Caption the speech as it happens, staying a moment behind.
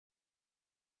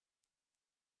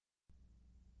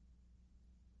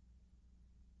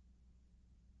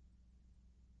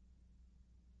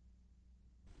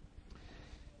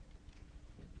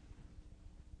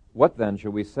What then shall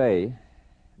we say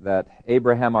that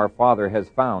Abraham our father has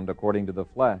found according to the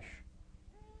flesh?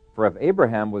 For if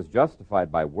Abraham was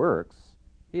justified by works,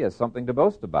 he has something to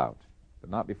boast about, but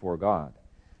not before God.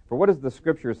 For what does the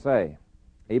Scripture say?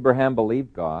 Abraham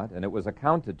believed God, and it was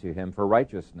accounted to him for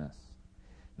righteousness.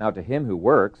 Now to him who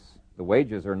works, the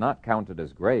wages are not counted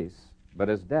as grace, but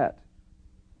as debt.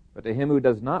 But to him who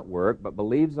does not work, but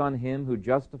believes on him who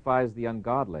justifies the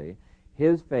ungodly,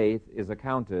 his faith is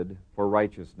accounted for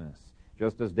righteousness.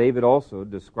 Just as David also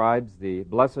describes the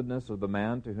blessedness of the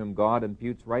man to whom God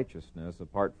imputes righteousness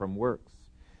apart from works.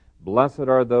 Blessed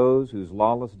are those whose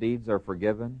lawless deeds are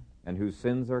forgiven and whose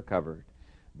sins are covered.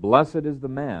 Blessed is the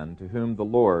man to whom the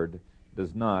Lord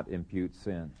does not impute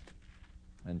sin.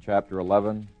 And chapter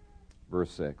 11,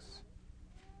 verse 6.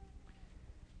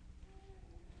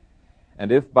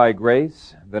 And if by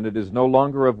grace, then it is no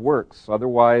longer of works.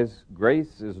 Otherwise,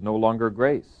 grace is no longer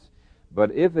grace.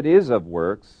 But if it is of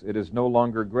works, it is no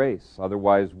longer grace.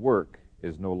 Otherwise, work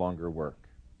is no longer work.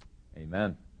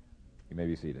 Amen. You may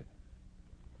be seated.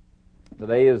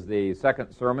 Today is the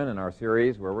second sermon in our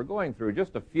series where we're going through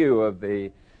just a few of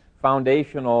the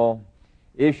foundational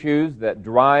issues that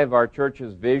drive our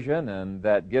church's vision and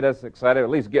that get us excited,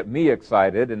 at least get me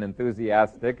excited and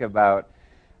enthusiastic about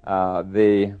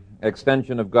the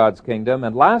extension of God's kingdom.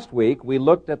 And last week we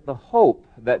looked at the hope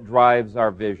that drives our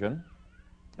vision.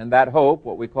 And that hope,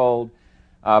 what we called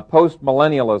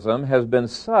post-millennialism, has been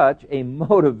such a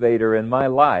motivator in my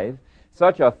life,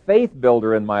 such a faith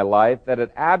builder in my life, that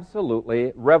it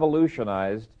absolutely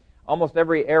revolutionized almost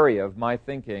every area of my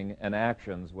thinking and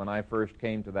actions when I first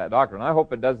came to that doctrine. I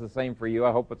hope it does the same for you.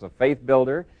 I hope it's a faith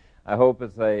builder. I hope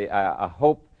it's a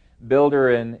hope builder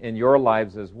in your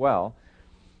lives as well.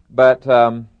 But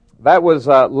that was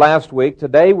last week.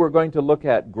 Today we're going to look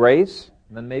at grace,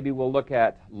 and then maybe we'll look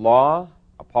at law,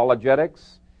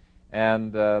 apologetics,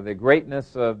 and the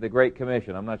greatness of the Great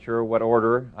Commission. I'm not sure what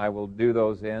order I will do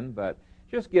those in, but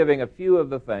just giving a few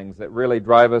of the things that really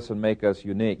drive us and make us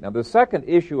unique. Now, the second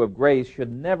issue of grace should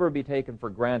never be taken for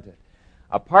granted.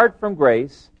 Apart from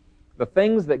grace, the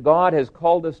things that God has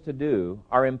called us to do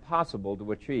are impossible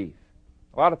to achieve.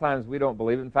 A lot of times we don't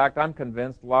believe it. In fact, I'm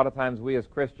convinced a lot of times we as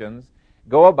Christians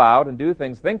go about and do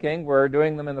things thinking we're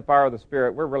doing them in the power of the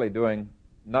Spirit. We're really doing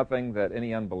nothing that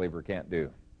any unbeliever can't do.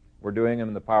 We're doing them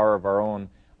in the power of our own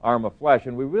arm of flesh.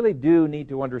 And we really do need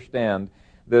to understand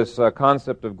this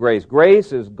concept of grace.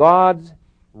 Grace is God's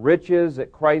riches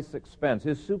at Christ's expense,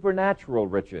 His supernatural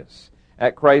riches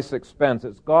at Christ's expense.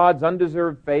 It's God's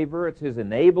undeserved favor. It's His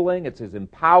enabling. It's His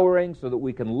empowering so that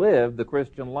we can live the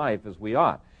Christian life as we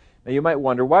ought. Now you might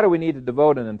wonder, why do we need to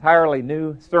devote an entirely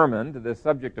new sermon to this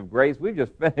subject of grace? We've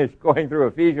just finished going through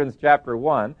Ephesians chapter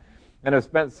 1. And have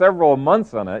spent several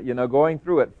months on it, going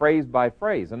through it phrase by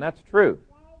phrase. And that's true.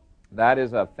 That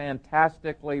is a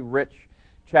fantastically rich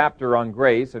chapter on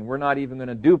grace, and we're not even going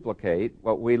to duplicate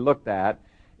what we looked at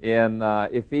in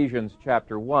Ephesians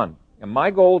chapter 1. And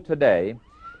my goal today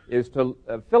is to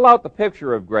fill out the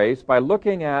picture of grace by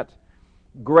looking at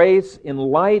grace in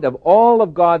light of all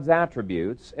of God's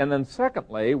attributes. And then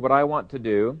secondly, what I want to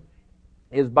do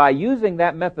is by using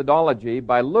that methodology,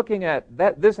 by looking at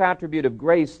this attribute of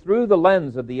grace through the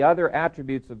lens of the other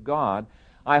attributes of God,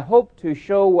 I hope to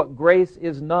show what grace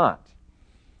is not.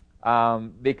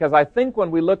 Because I think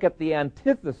when we look at the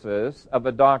antithesis of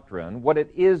a doctrine, what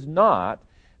it is not,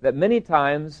 that many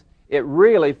times it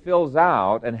really fills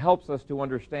out and helps us to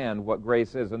understand what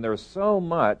grace is. And there's so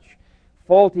much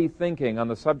faulty thinking on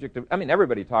the subject of,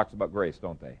 everybody talks about grace,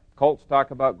 don't they? Cults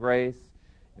talk about grace.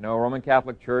 Roman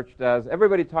Catholic Church does.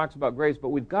 Everybody talks about grace, but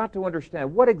we've got to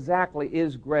understand what exactly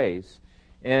is grace.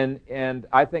 And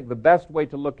I think the best way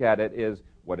to look at it is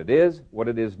what it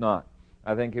is not.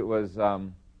 I think it was,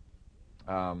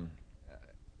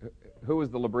 who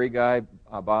was the L'Abri guy,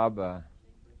 Bob?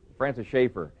 Francis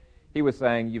Schaeffer. He was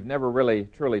saying, you've never really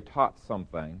truly taught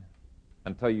something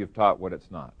until you've taught what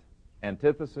it's not.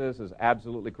 Antithesis is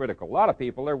absolutely critical. A lot of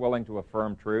people are willing to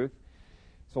affirm truth,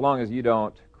 so long as you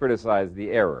don't criticize the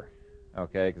error,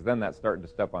 okay? Because then that's starting to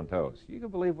step on toes. You can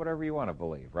believe whatever you want to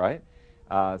believe, right?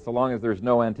 So long as there's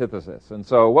no antithesis. And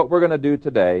so what we're going to do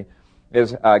today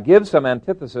is give some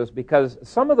antithesis, because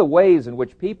some of the ways in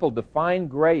which people define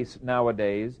grace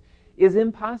nowadays is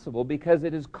impossible because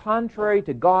it is contrary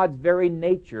to God's very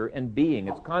nature and being.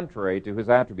 It's contrary to His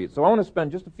attributes. So I want to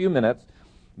spend just a few minutes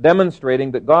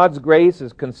demonstrating that God's grace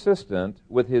is consistent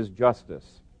with His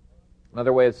justice.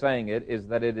 Another way of saying it is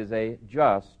that it is a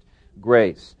just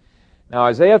grace. Now,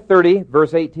 Isaiah 30,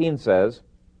 verse 18 says,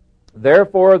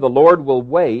 "Therefore the Lord will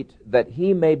wait that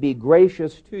He may be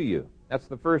gracious to you." That's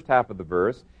the first half of the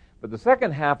verse. But the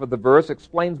second half of the verse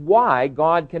explains why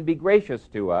God can be gracious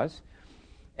to us.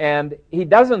 And he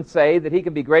doesn't say that he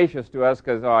can be gracious to us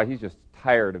because, he's just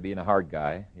tired of being a hard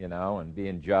guy, and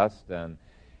being just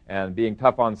and being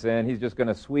tough on sin. He's just going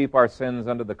to sweep our sins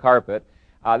under the carpet.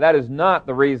 That is not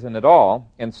the reason at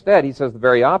all. Instead, he says the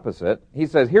very opposite. He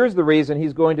says, here's the reason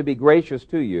he's going to be gracious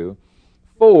to you.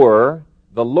 For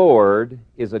the Lord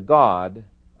is a God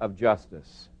of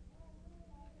justice.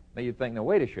 Now you'd think,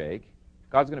 wait a shake.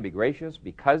 God's going to be gracious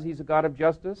because he's a God of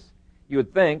justice? You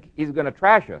would think he's going to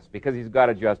trash us because he's a God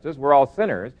of justice. We're all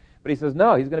sinners. But he says,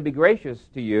 no, he's going to be gracious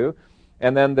to you.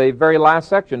 And then the very last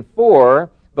section, for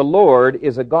the Lord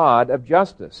is a God of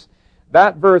justice.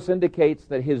 That verse indicates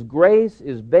that his grace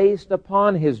is based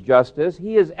upon his justice.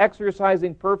 He is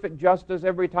exercising perfect justice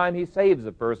every time he saves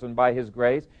a person by his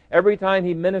grace, every time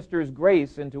he ministers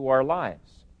grace into our lives.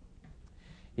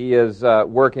 He is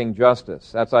working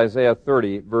justice. That's Isaiah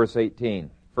 30, verse 18.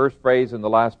 First phrase and the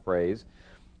last phrase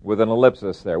with an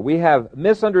ellipsis there. We have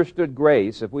misunderstood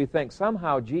grace if we think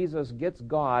somehow Jesus gets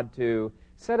God to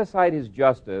set aside his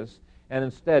justice and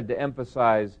instead to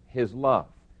emphasize his love.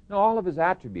 No, all of his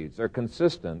attributes are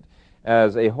consistent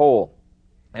as a whole.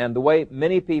 And the way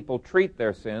many people treat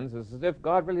their sins is as if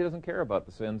God really doesn't care about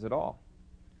the sins at all.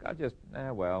 God just,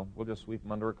 we'll just sweep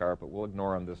them under a carpet. We'll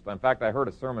ignore them this time. In fact, I heard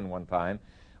a sermon one time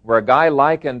where a guy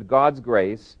likened God's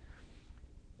grace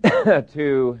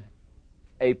to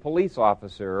a police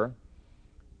officer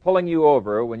pulling you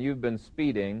over when you've been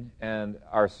speeding and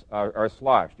are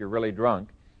sloshed. You're really drunk.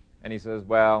 And he says,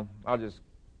 well, I'll just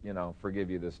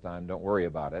forgive you this time. Don't worry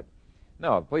about it.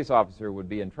 No, a police officer would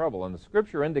be in trouble. And the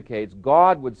Scripture indicates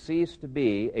God would cease to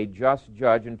be a just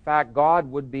judge. In fact,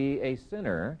 God would be a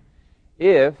sinner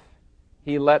if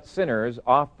he let sinners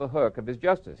off the hook of his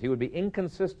justice. He would be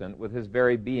inconsistent with his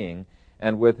very being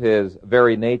and with his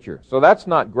very nature. So that's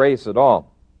not grace at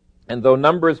all. And though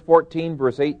Numbers 14,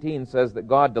 verse 18 says that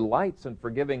God delights in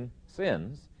forgiving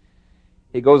sins,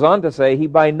 he goes on to say he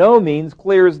by no means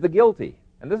clears the guilty.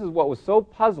 And this is what was so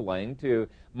puzzling to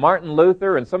Martin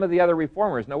Luther and some of the other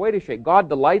reformers. Now, wait a shake. God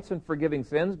delights in forgiving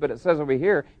sins, but it says over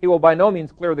here, he will by no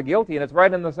means clear the guilty, and it's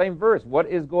right in the same verse. What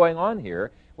is going on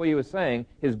here? Well, he was saying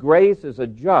his grace is a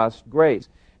just grace.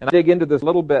 And I'll dig into this a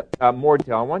little bit more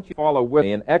detail. I want you to follow with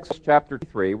me in Exodus chapter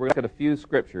 3. We're going to look at a few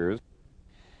scriptures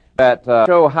that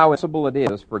show how impossible it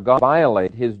is for God to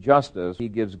violate his justice. He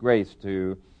gives grace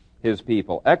to his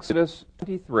people. Exodus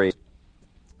 23.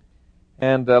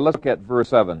 And let's look at verse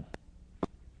 7.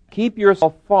 Keep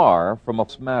yourself far from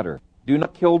this matter. Do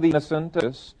not kill the innocent,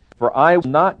 for I will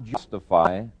not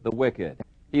justify the wicked.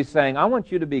 He's saying, I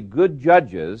want you to be good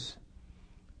judges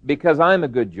because I'm a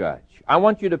good judge. I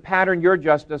want you to pattern your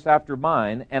justice after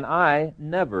mine, and I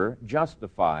never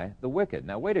justify the wicked.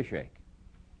 Now, wait a shake.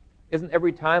 Isn't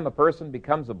every time a person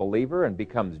becomes a believer and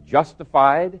becomes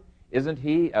justified, isn't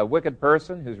he a wicked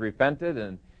person who's repented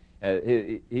and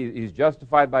he's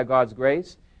justified by God's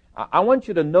grace? I want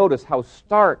you to notice how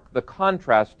stark the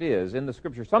contrast is in the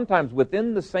Scripture, sometimes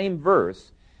within the same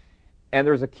verse, and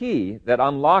there's a key that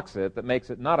unlocks it that makes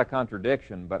it not a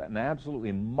contradiction, but an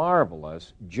absolutely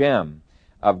marvelous gem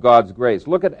of God's grace.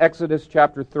 Look at Exodus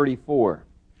chapter 34.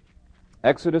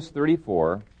 Exodus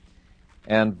 34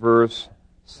 and verse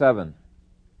 7.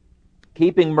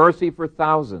 Keeping mercy for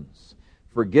thousands,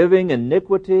 forgiving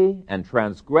iniquity and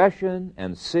transgression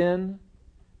and sin,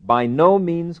 by no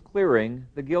means clearing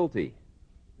the guilty.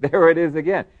 There it is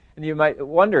again. And you might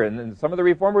wonder, and some of the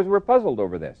reformers were puzzled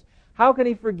over this. How can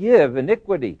he forgive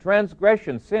iniquity,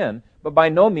 transgression, sin, but by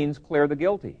no means clear the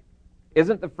guilty?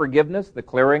 Isn't the forgiveness the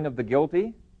clearing of the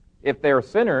guilty? If they're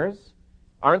sinners,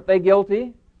 aren't they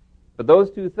guilty? But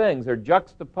those two things are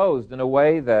juxtaposed in a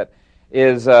way that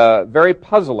is very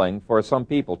puzzling for some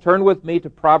people. Turn with me to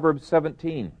Proverbs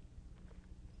 17.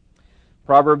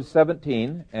 Proverbs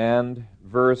 17 and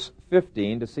verse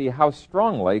 15 to see how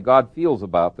strongly God feels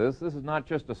about this. This is not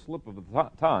just a slip of the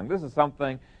tongue. This is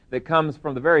something that comes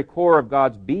from the very core of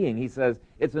God's being. He says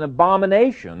it's an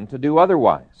abomination to do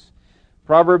otherwise.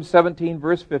 Proverbs 17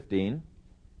 verse 15,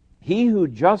 he who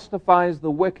justifies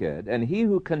the wicked and he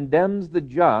who condemns the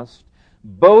just,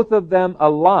 both of them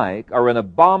alike are an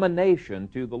abomination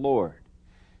to the Lord.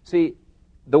 See,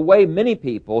 the way many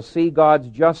people see God's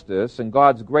justice and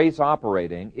God's grace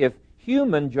operating, if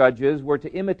human judges were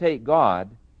to imitate God,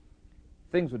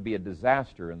 things would be a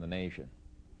disaster in the nation.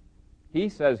 He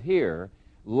says here,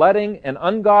 letting an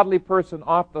ungodly person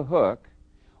off the hook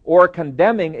or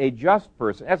condemning a just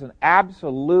person, that's an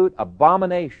absolute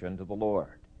abomination to the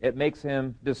Lord. It makes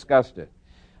him disgusted.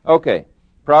 Okay,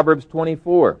 Proverbs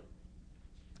 24.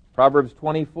 Proverbs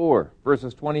 24,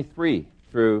 verses 23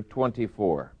 through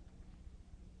 24.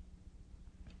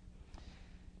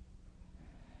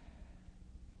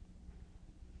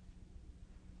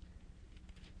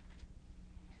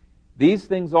 These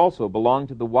things also belong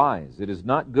to the wise. It is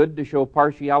not good to show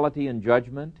partiality in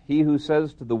judgment. He who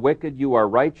says to the wicked, you are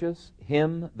righteous,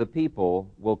 him the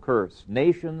people will curse.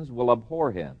 Nations will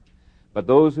abhor him. But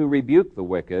those who rebuke the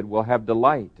wicked will have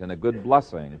delight, and a good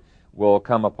blessing will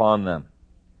come upon them.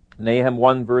 Nahum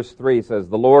 1 verse 3 says,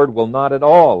 the Lord will not at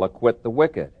all acquit the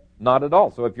wicked. Not at all.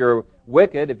 So if you're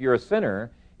wicked, if you're a sinner,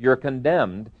 you're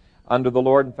condemned under the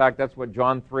Lord. In fact, that's what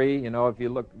John 3, if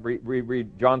you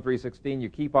read John 3:16, you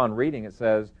keep on reading, it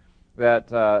says that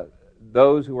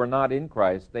those who are not in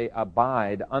Christ, they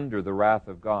abide under the wrath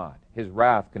of God. His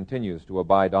wrath continues to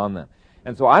abide on them.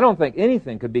 And so I don't think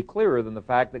anything could be clearer than the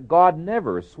fact that God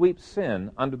never sweeps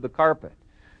sin under the carpet.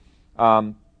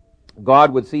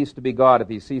 God would cease to be God if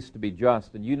he ceased to be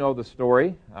just. And you know the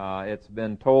story. It's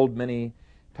been told many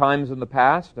times in the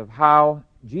past of how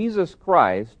Jesus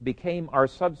Christ became our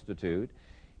substitute.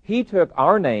 He took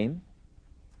our name.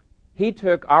 He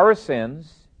took our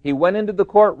sins. He went into the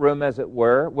courtroom, as it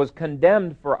were, was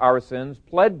condemned for our sins,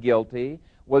 pled guilty,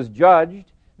 was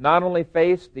judged, not only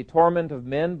faced the torment of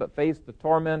men, but faced the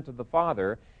torment of the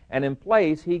Father. And in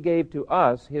place, he gave to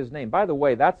us his name. By the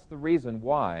way, that's the reason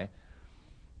why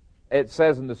it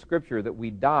says in the Scripture that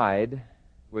we died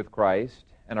with Christ,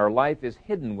 and our life is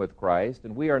hidden with Christ,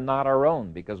 and we are not our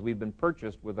own because we've been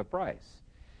purchased with a price.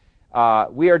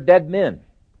 We are dead men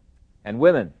and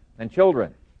women and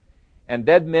children. And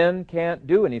dead men can't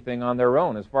do anything on their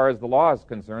own. As far as the law is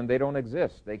concerned, they don't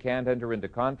exist. They can't enter into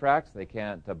contracts. They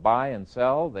can't buy and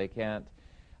sell. They can't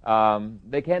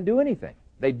do anything.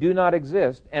 They do not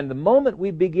exist. And the moment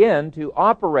we begin to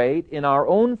operate in our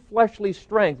own fleshly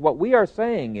strength, what we are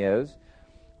saying is,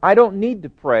 I don't need to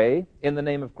pray in the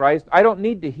name of Christ. I don't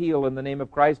need to heal in the name of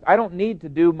Christ. I don't need to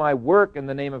do my work in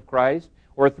the name of Christ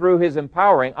or through his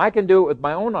empowering. I can do it with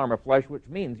my own arm of flesh, which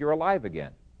means you're alive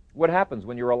again. What happens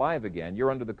when you're alive again?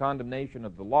 You're under the condemnation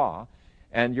of the law,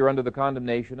 and you're under the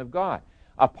condemnation of God.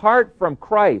 Apart from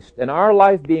Christ and our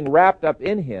life being wrapped up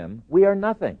in him, we are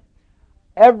nothing.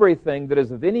 Everything that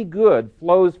is of any good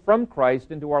flows from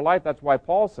Christ into our life. That's why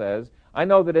Paul says, I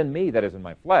know that in me, that is in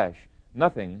my flesh,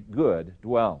 nothing good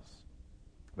dwells.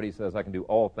 But he says, I can do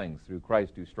all things through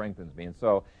Christ who strengthens me. And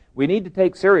so we need to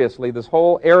take seriously this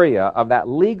whole area of that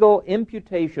legal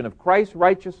imputation of Christ's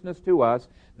righteousness to us,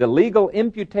 the legal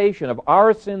imputation of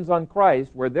our sins on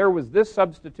Christ, where there was this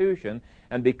substitution.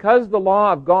 And because the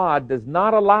law of God does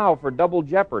not allow for double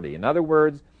jeopardy, in other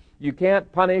words, you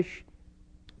can't punish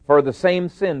for the same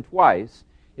sin twice.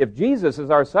 If Jesus is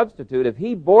our substitute, if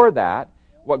he bore that,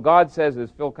 what God says is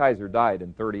Phil Kaiser died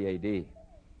in 30 A.D.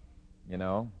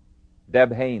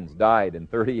 Deb Haynes died in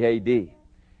 30 A.D.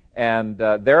 And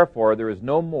therefore, there is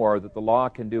no more that the law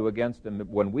can do against him.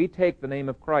 When we take the name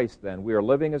of Christ, then, we are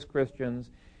living as Christians,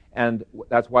 and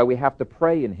that's why we have to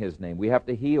pray in his name. We have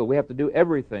to heal. We have to do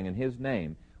everything in his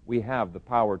name. We have the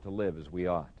power to live as we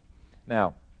ought.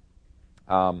 Now,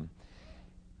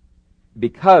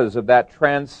 because of that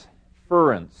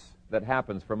transference that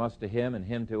happens from us to him and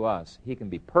him to us, he can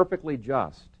be perfectly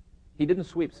just. He didn't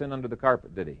sweep sin under the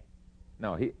carpet, did he?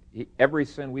 No, every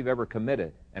sin we've ever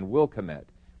committed and will commit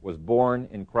was born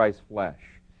in Christ's flesh.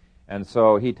 And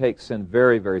so he takes sin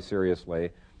very, very seriously.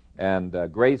 And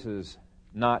grace is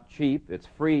not cheap. It's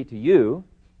free to you,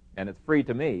 and it's free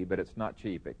to me, but it's not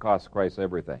cheap. It costs Christ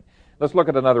everything. Let's look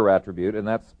at another attribute, and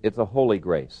it's a holy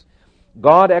grace.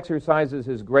 God exercises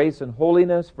his grace and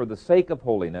holiness for the sake of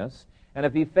holiness, and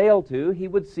if he failed to, he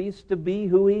would cease to be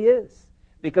who he is,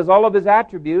 because all of his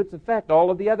attributes affect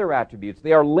all of the other attributes.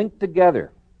 They are linked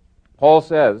together. Paul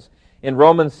says in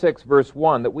Romans 6, verse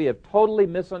 1, that we have totally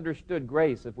misunderstood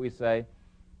grace if we say,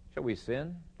 shall we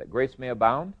sin, that grace may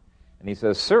abound? And he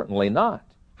says, certainly not.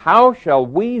 How shall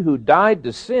we who died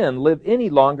to sin live any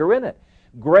longer in it?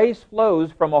 Grace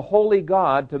flows from a holy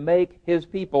God to make his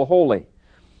people holy.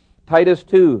 Titus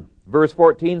 2, verse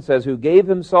 14 says, who gave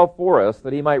himself for us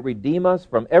that he might redeem us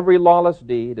from every lawless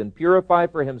deed and purify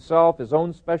for himself his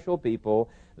own special people,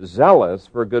 zealous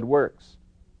for good works.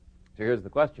 So here's the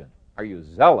question. Are you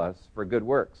zealous for good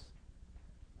works?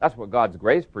 That's what God's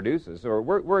grace produces. So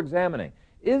we're examining,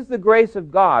 is the grace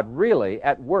of God really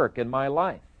at work in my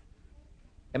life?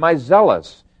 Am I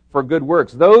zealous for good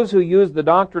works? Those who use the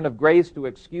doctrine of grace to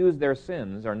excuse their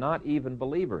sins are not even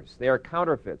believers. They are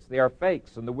counterfeits. They are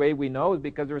fakes. And the way we know is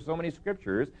because there are so many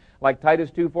scriptures, like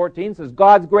Titus 2:14 says,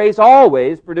 God's grace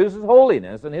always produces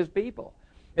holiness in his people.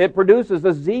 It produces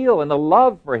a zeal and a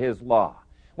love for his law.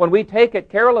 When we take it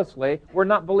carelessly, we're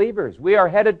not believers. We are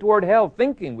headed toward hell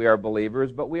thinking we are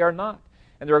believers, but we are not.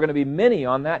 And there are going to be many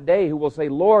on that day who will say,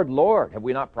 Lord, Lord, have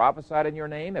we not prophesied in your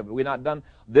name? Have we not done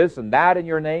this and that in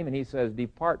your name? And he says,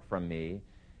 depart from me,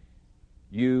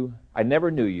 I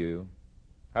never knew you.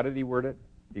 How did he word it?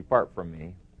 Depart from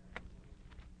me.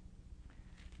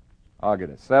 I'll get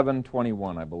it.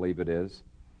 7:21, I believe it is.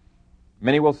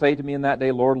 Many will say to me in that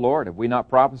day, Lord, Lord, have we not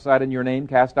prophesied in your name,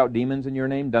 cast out demons in your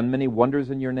name, done many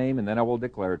wonders in your name? And then I will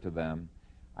declare to them,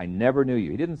 I never knew you.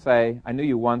 He didn't say, I knew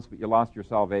you once, but you lost your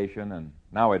salvation, and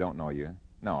now I don't know you.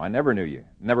 No, I never knew you.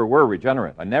 Never were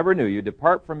regenerate. I never knew you.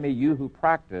 Depart from me, you who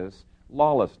practice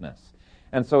lawlessness.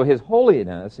 And so his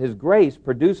holiness, his grace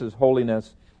produces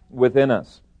holiness within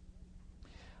us.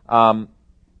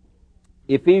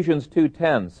 Ephesians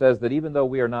 2:10 says that even though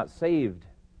we are not saved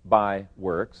by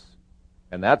works,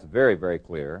 and that's very, very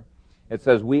clear, it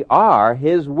says we are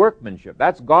his workmanship.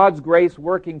 That's God's grace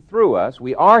working through us.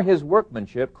 We are his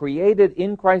workmanship, created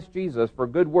in Christ Jesus for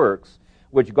good works,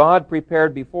 which God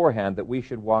prepared beforehand that we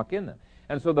should walk in them.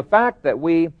 And so the fact that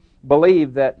we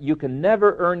believe that you can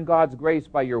never earn God's grace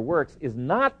by your works is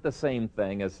not the same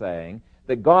thing as saying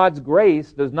that God's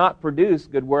grace does not produce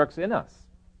good works in us.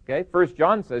 Okay? 1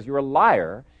 John says you're a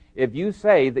liar if you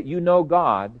say that you know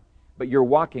God, but you're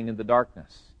walking in the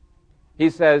darkness. He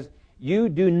says you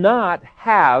do not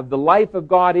have the life of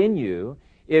God in you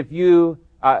if you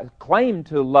claim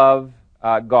to love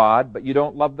God, but you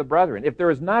don't love the brethren. If there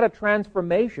is not a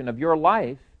transformation of your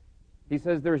life, he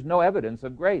says there's no evidence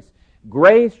of grace.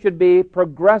 Grace should be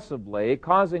progressively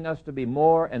causing us to be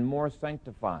more and more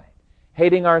sanctified,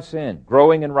 hating our sin,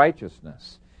 growing in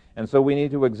righteousness. And so we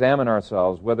need to examine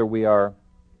ourselves whether we are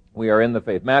in the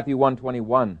faith. Matthew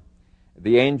 1:21,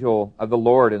 the angel of the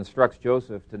Lord instructs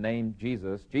Joseph to name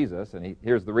Jesus, and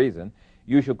here's the reason.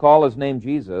 You shall call his name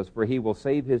Jesus, for he will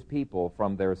save his people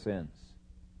from their sins.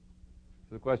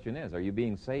 So the question is, are you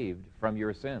being saved from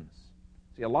your sins?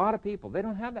 See, a lot of people, they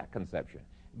don't have that conception.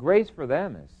 Grace for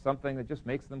them is something that just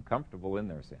makes them comfortable in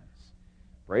their sins.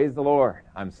 Praise the Lord.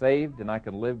 I'm saved and I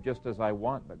can live just as I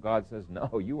want. But God says,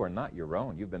 no, you are not your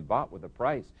own. You've been bought with a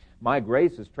price. My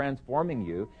grace is transforming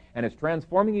you, and it's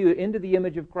transforming you into the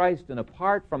image of Christ. And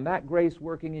apart from that grace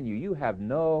working in you, you have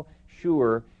no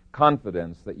sure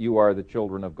confidence that you are the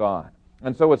children of God.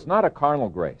 And so it's not a carnal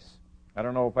grace. I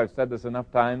don't know if I've said this enough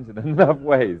times in enough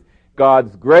ways.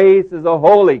 God's grace is a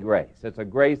holy grace. It's a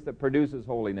grace that produces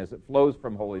holiness. It flows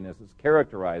from holiness. It's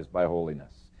characterized by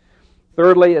holiness.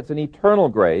 Thirdly, it's an eternal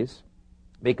grace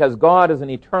because God is an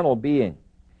eternal being.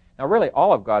 Now, really,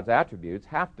 all of God's attributes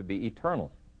have to be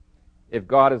eternal if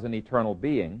God is an eternal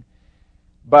being.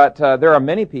 But there are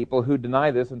many people who deny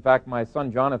this. In fact, my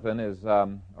son Jonathan is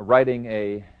writing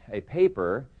a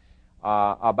paper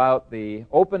about the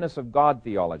openness of God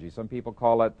theology. Some people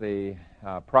call it the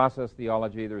process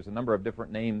theology. There's a number of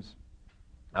different names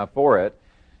for it.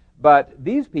 But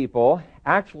these people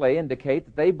actually indicate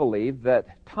that they believe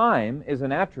that time is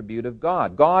an attribute of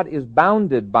God. God is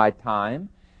bounded by time,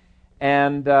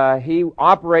 and he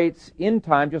operates in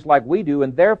time just like we do,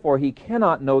 and therefore he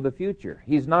cannot know the future.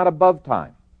 He's not above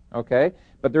time. Okay?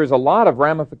 But there's a lot of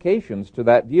ramifications to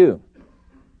that view.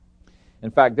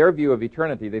 In fact, their view of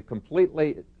eternity, they've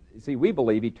completely... See, we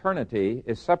believe eternity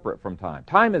is separate from time.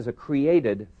 Time is a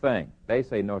created thing. They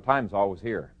say, no, time's always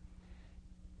here.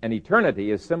 And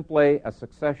eternity is simply a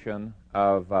succession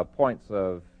of points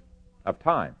of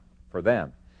time for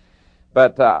them.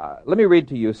 But let me read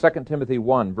to you 2 Timothy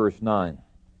 1, verse 9.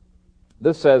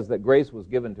 This says that grace was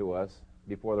given to us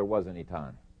before there was any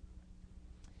time.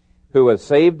 Who has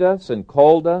saved us and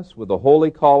called us with a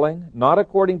holy calling, not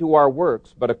according to our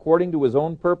works, but according to his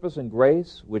own purpose and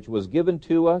grace, which was given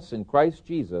to us in Christ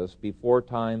Jesus before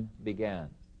time began.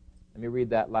 Let me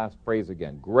read that last phrase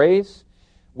again. Grace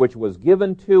which was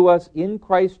given to us in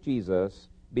Christ Jesus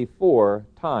before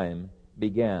time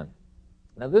began.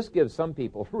 Now this gives some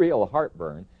people real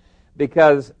heartburn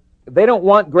because they don't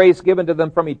want grace given to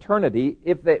them from eternity.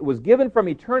 If it was given from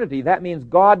eternity, that means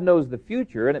God knows the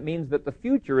future, and it means that the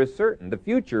future is certain. The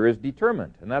future is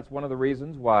determined. And that's one of the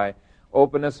reasons why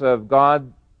openness of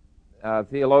God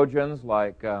theologians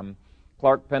like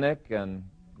Clark Pinnock and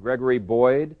Gregory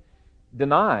Boyd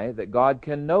deny that God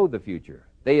can know the future.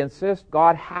 They insist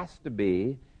God has to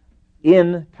be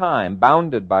in time,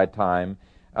 bounded by time,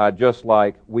 just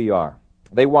like we are.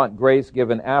 They want grace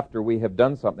given after we have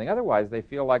done something. Otherwise, they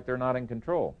feel like they're not in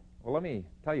control. Well, let me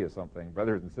tell you something,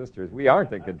 brothers and sisters. We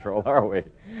aren't in control, are we?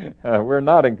 We're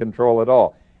not in control at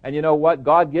all. And you know what?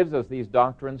 God gives us these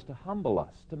doctrines to humble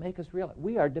us, to make us realize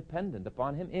we are dependent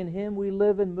upon him. In him we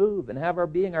live and move and have our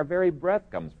being. Our very breath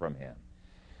comes from him.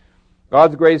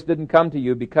 God's grace didn't come to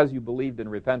you because you believed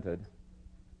and repented.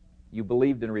 You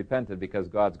believed and repented because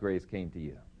God's grace came to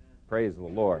you. Praise the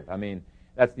Lord. I mean,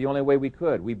 that's the only way we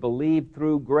could. We believed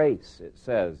through grace, it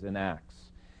says in Acts.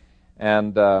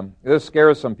 And this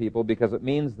scares some people because it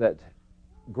means that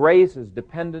grace is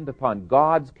dependent upon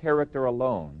God's character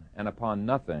alone and upon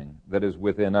nothing that is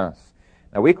within us.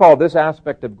 Now, we call this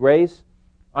aspect of grace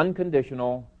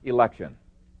unconditional election.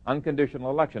 Unconditional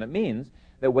election. It means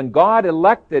that when God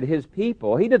elected His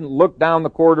people, He didn't look down the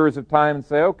corridors of time and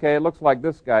say, okay, it looks like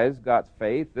this guy's got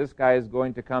faith, this guy is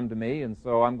going to come to me, and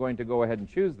so I'm going to go ahead and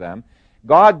choose them.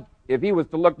 God, if He was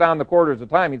to look down the corridors of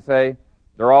time, He'd say,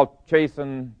 they're all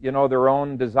chasing, their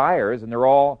own desires, and they're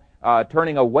all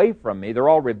turning away from me, they're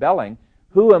all rebelling.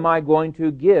 Who am I going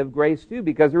to give grace to?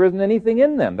 Because there isn't anything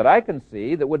in them that I can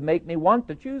see that would make me want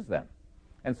to choose them.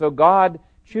 And so God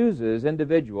chooses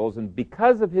individuals, and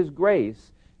because of His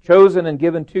grace, chosen and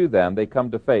given to them, they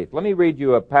come to faith. Let me read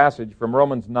you a passage from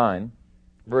Romans 9,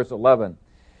 verse 11.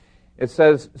 It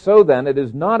says, "So then it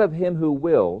is not of him who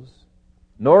wills,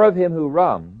 nor of him who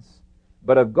runs,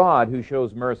 but of God who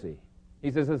shows mercy." He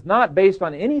says it's not based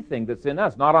on anything that's in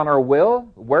us, not on our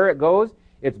will, where it goes.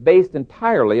 It's based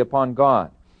entirely upon God.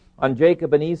 On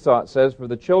Jacob and Esau it says, "For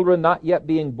the children not yet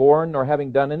being born, nor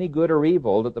having done any good or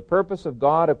evil, that the purpose of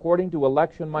God according to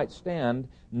election might stand,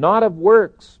 not of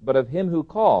works, but of him who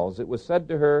calls. It was said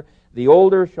to her, the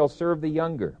older shall serve the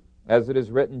younger. As it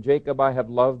is written, Jacob I have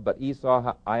loved, but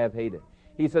Esau I have hated."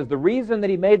 He says the reason that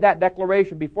he made that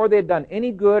declaration before they had done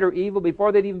any good or evil,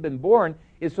 before they'd even been born,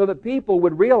 is so that people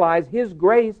would realize His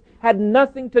grace had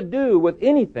nothing to do with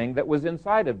anything that was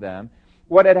inside of them.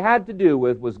 What it had to do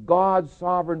with was God's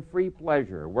sovereign free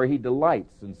pleasure, where He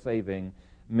delights in saving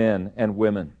men and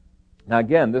women. Now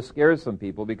again, this scares some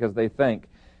people because they think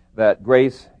that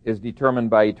grace is determined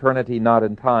by eternity, not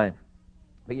in time.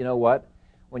 But you know what?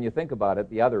 When you think about it,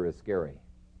 the other is scary.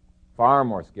 Far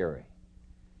more scary.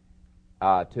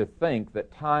 To think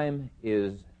that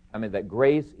that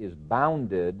grace is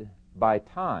bounded by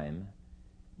time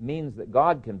means that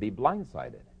God can be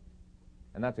blindsided.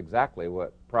 And that's exactly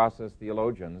what process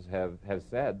theologians have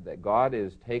said, that God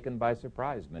is taken by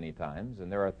surprise many times,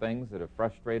 and there are things that have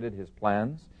frustrated His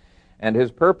plans and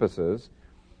His purposes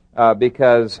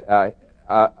because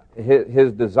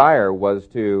His desire was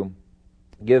to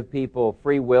give people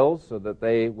free wills so that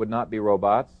they would not be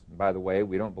robots. By the way,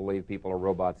 we don't believe people are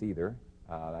robots either.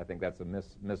 I think that's a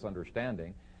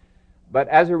misunderstanding. But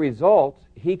as a result,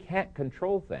 He can't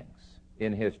control things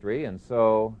in history, and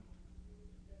so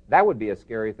that would be a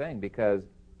scary thing, because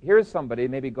here's somebody,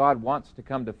 maybe God wants to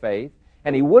come to faith,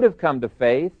 and he would have come to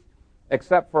faith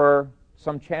except for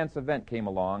some chance event came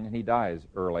along and he dies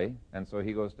early, and so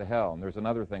he goes to hell. And there's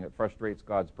another thing that frustrates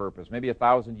God's purpose. Maybe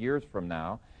 1,000 years from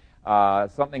now,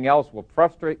 something else will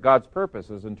frustrate God's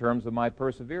purposes in terms of my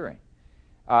persevering.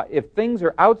 If things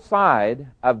are outside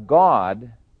of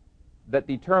God that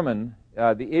determine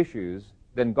the issues,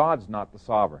 then God's not the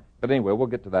sovereign. But anyway, we'll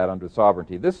get to that under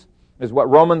sovereignty. This is what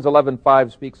Romans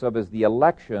 11:5 speaks of as the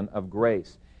election of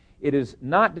grace. It is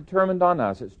not determined on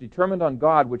us, it's determined on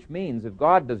God, which means if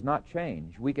God does not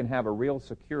change, we can have a real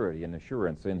security and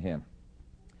assurance in Him.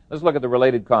 Let's look at the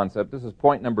related concept. This is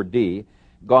point number D,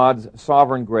 God's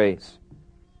sovereign grace.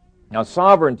 Now,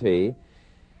 sovereignty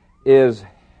is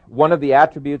one of the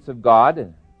attributes of God,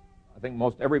 and I think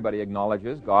most everybody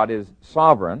acknowledges God is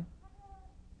sovereign.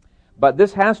 But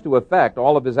this has to affect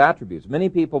all of His attributes. Many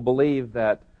people believe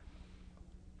that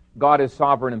God is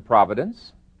sovereign in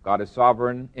providence, God is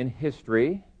sovereign in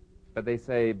history, but they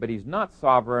say, but He's not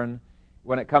sovereign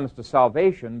when it comes to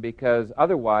salvation, because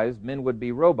otherwise men would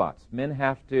be robots. Men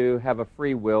have to have a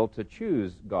free will to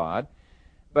choose God.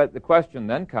 But the question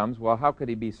then comes, well, how could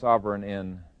He be sovereign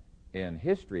in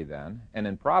history then, and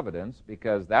in providence,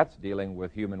 because that's dealing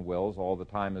with human wills all the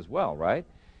time as well, right?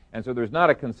 And so there's not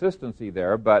a consistency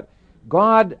there, but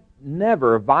God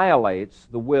never violates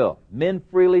the will. Men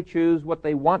freely choose what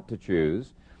they want to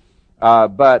choose,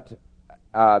 but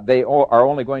they are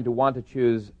only going to want to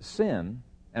choose sin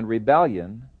and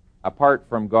rebellion apart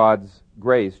from God's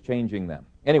grace changing them.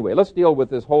 Anyway, let's deal with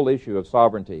this whole issue of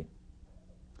sovereignty.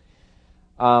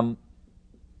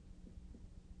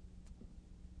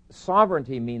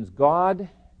 Sovereignty means God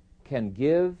can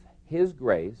give His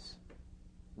grace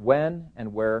when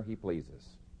and where He pleases.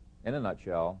 In a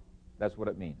nutshell, that's what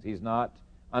it means. He's not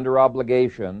under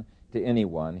obligation to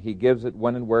anyone. He gives it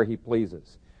when and where He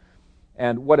pleases.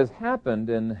 And what has happened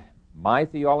in my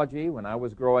theology when I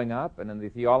was growing up, and in the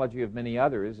theology of many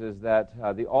others, is that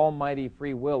the almighty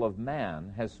free will of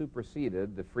man has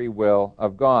superseded the free will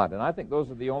of God. And I think those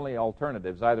are the only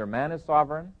alternatives. Either man is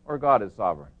sovereign or God is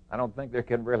sovereign. I don't think there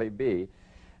can really be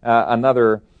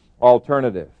another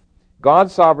alternative.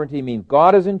 God's sovereignty means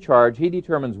God is in charge. He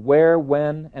determines where,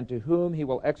 when, and to whom He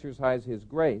will exercise His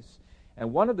grace.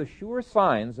 And one of the sure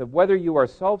signs of whether you are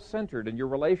self-centered in your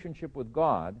relationship with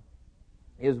God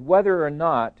is whether or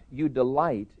not you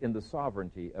delight in the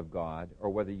sovereignty of God or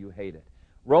whether you hate it.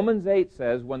 Romans 8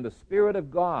 says, when the Spirit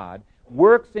of God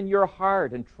works in your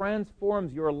heart and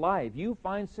transforms your life, you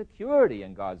find security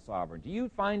in God's sovereignty. You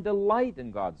find delight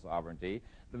in God's sovereignty.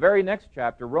 The very next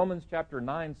chapter, Romans chapter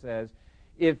 9, says,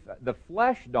 if the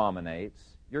flesh dominates,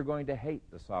 you're going to hate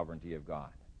the sovereignty of God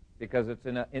because it's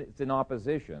in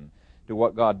opposition to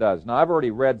what God does. Now, I've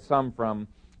already read some from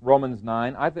Romans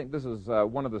 9. I think this is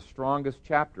one of the strongest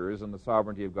chapters in the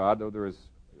sovereignty of God, though there is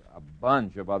a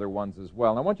bunch of other ones as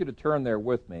well. And I want you to turn there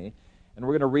with me, and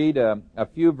we're going to read a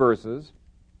few verses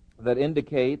that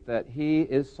indicate that He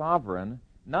is sovereign,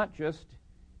 not just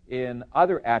in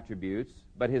other attributes,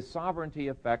 but His sovereignty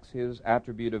affects His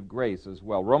attribute of grace as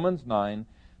well. Romans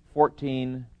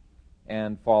 9:14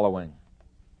 and following.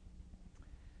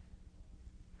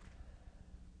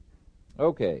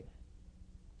 Okay.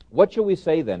 What shall we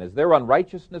say then? Is there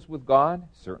unrighteousness with God?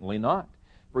 Certainly not.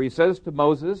 For He says to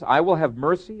Moses, I will have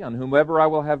mercy on whomever I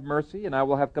will have mercy, and I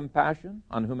will have compassion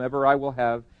on whomever I will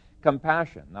have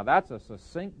compassion. Now that's a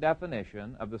succinct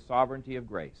definition of the sovereignty of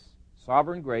grace.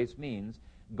 Sovereign grace means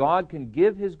God can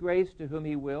give His grace to whom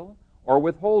He will, or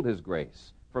withhold His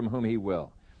grace from whom He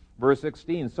will. Verse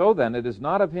 16, so then it is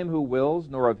not of him who wills,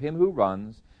 nor of him who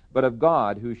runs, but of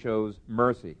God who shows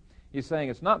mercy. He's saying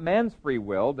it's not man's free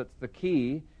will that's the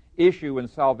key issue in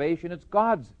salvation, it's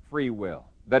God's free will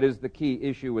that is the key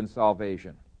issue in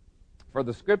salvation. For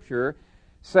the Scripture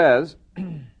says,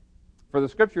 to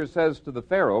the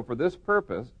Pharaoh, for this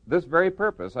purpose, this very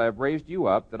purpose, I have raised you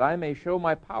up, that I may show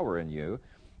my power in you,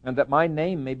 and that my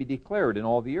name may be declared in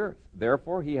all the earth.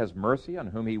 Therefore He has mercy on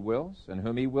whom He wills, and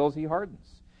whom He wills He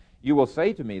hardens. You will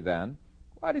say to me then,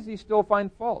 why does He still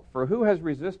find fault? For who has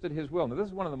resisted His will? Now this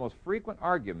is one of the most frequent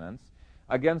arguments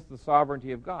against the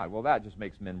sovereignty of God. Well, that just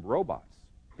makes men robots.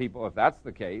 People, if that's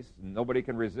the case, nobody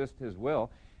can resist His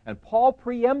will. And Paul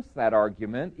preempts that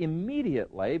argument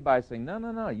immediately by saying,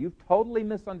 no, you've totally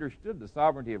misunderstood the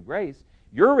sovereignty of grace.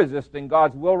 You're resisting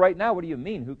God's will right now. What do you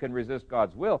mean, who can resist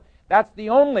God's will? That's the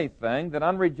only thing that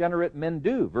unregenerate men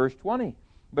do. Verse 20,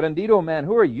 but indeed, O man,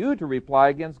 who are you to reply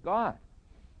against God?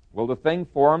 Will the thing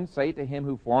formed say to him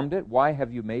who formed it, why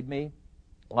have you made me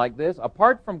like this?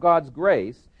 Apart from God's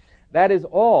grace, that is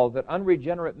all that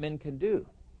unregenerate men can do,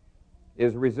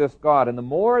 is resist God. And the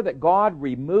more that God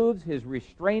removes His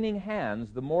restraining hands,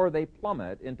 the more they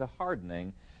plummet into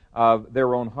hardening of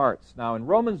their own hearts. Now, in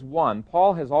Romans 1,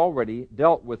 Paul has already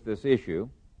dealt with this issue,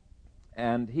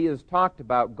 and he has talked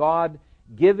about God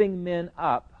giving men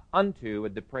up unto a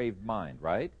depraved mind,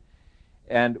 right?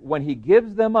 And when He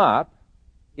gives them up,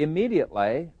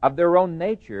 immediately, of their own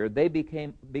nature, they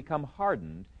become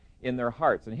hardened in their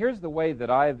hearts. And here's the way that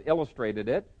I've illustrated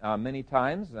it many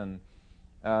times, and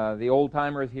the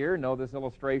old-timers here know this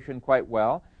illustration quite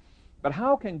well. But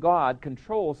how can God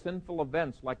control sinful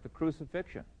events like the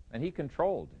crucifixion? And He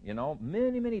controlled,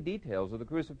 many, many details of the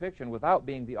crucifixion without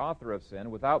being the author of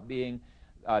sin, without being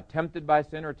tempted by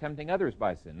sin or tempting others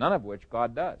by sin, none of which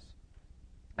God does.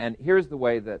 And here's the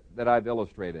way that I've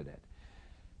illustrated it.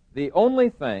 The only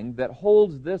thing that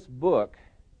holds this book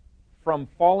from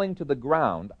falling to the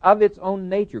ground of its own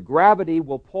nature, gravity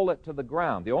will pull it to the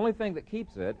ground. The only thing that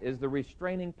keeps it is the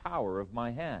restraining power of my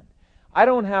hand. I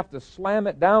don't have to slam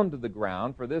it down to the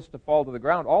ground for this to fall to the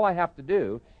ground. All I have to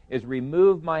do is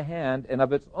remove my hand, and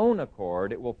of its own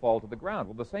accord it will fall to the ground.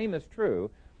 Well, the same is true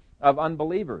of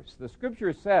unbelievers. The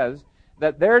Scripture says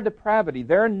that their depravity,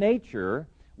 their nature,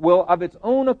 will of its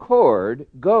own accord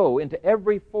go into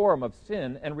every form of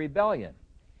sin and rebellion.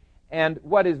 And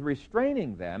what is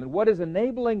restraining them and what is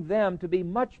enabling them to be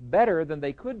much better than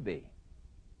they could be,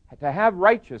 to have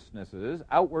righteousnesses,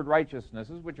 outward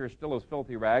righteousnesses, which are still as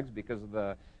filthy rags because of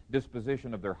the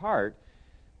disposition of their heart,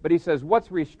 but he says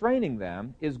what's restraining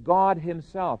them is God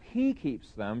Himself. He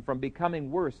keeps them from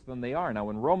becoming worse than they are. Now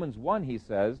in Romans 1 he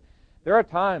says, there are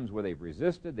times where they've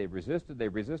resisted.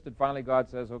 Finally God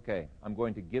says, okay, I'm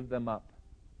going to give them up.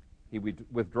 He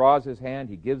withdraws His hand.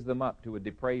 He gives them up to a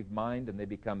depraved mind, and they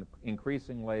become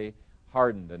increasingly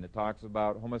hardened. And it talks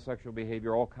about homosexual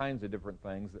behavior, all kinds of different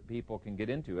things that people can get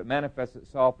into. It manifests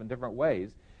itself in different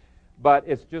ways, but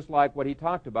it's just like what he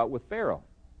talked about with Pharaoh.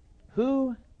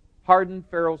 Who hardened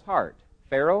Pharaoh's heart,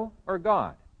 Pharaoh or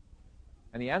God?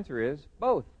 And the answer is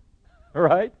both,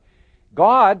 right?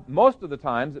 God, most of the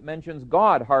times it mentions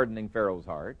God hardening Pharaoh's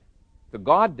heart. So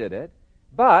God did it.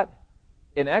 But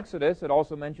in Exodus it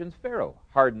also mentions Pharaoh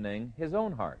hardening his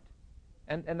own heart.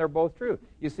 And they're both true.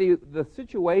 You see, the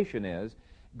situation is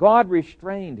God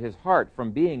restrained his heart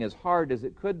from being as hard as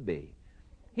it could be.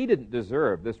 He didn't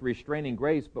deserve this restraining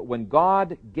grace, but when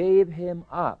God gave him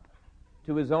up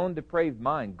to his own depraved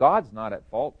mind, God's not at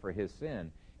fault for his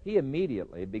sin. He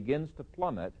immediately begins to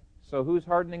plummet. So who's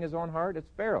hardening his own heart? It's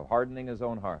Pharaoh hardening his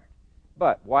own heart.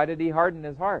 But why did he harden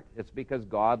his heart? It's because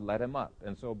God let him up.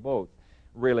 And so both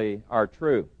really are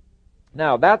true.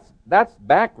 Now, that's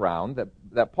background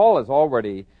that Paul has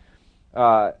already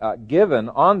given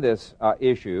on this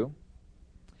issue.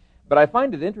 But I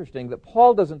find it interesting that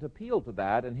Paul doesn't appeal to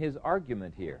that in his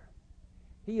argument here.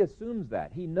 He assumes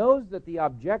that. He knows that the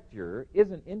objector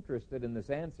isn't interested in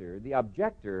this answer. The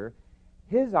objector,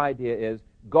 his idea is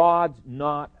God's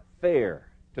not fair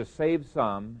to save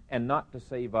some and not to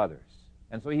save others.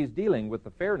 And so he's dealing with the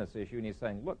fairness issue, and he's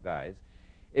saying, look, guys,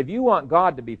 if you want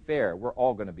God to be fair, we're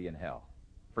all going to be in hell.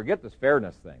 Forget this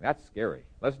fairness thing. That's scary.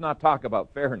 Let's not talk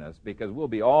about fairness, because we'll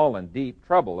be all in deep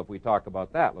trouble if we talk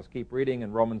about that. Let's keep reading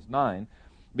in Romans 9,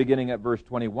 beginning at verse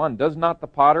 21. Does not the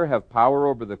potter have power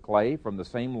over the clay from the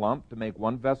same lump to make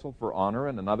one vessel for honor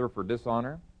and another for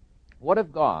dishonor? What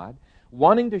if God,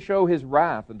 wanting to show his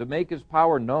wrath and to make his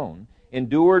power known,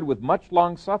 endured with much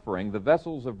long suffering the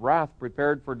vessels of wrath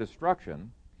prepared for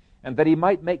destruction, and that he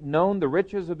might make known the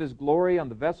riches of his glory on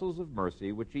the vessels of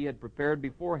mercy, which he had prepared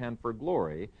beforehand for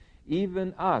glory,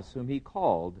 even us whom he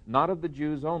called, not of the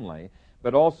Jews only,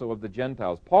 but also of the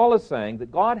Gentiles. Paul is saying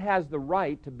that God has the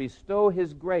right to bestow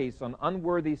his grace on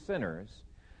unworthy sinners,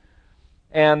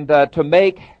 and to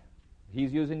make,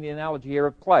 he's using the analogy here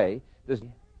of clay,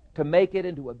 to make it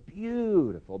into a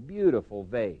beautiful, beautiful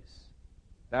vase.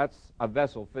 That's a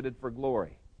vessel fitted for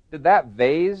glory. Did that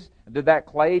vase, did that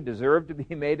clay deserve to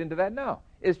be made into that? No.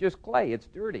 It's just clay. It's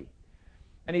dirty.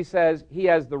 And he says he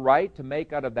has the right to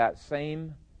make out of that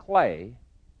same clay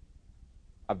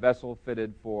a vessel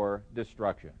fitted for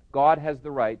destruction. God has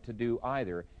the right to do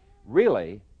either.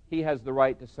 Really, he has the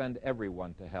right to send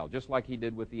everyone to hell, just like he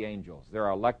did with the angels. There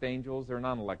are elect angels, there are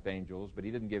non-elect angels, but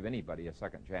he didn't give anybody a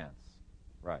second chance.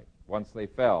 Right. Once they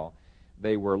fell,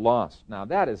 they were lost. Now,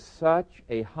 that is such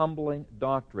a humbling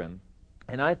doctrine,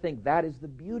 and I think that is the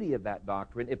beauty of that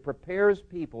doctrine. It prepares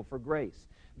people for grace,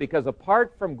 because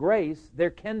apart from grace, there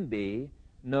can be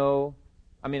no,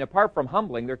 apart from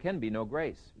humbling, there can be no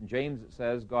grace. In James, it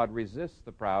says, God resists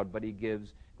the proud, but he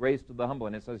gives grace to the humble,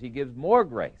 and it says he gives more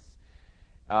grace,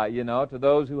 to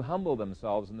those who humble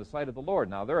themselves in the sight of the Lord.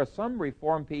 Now, there are some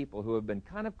Reformed people who have been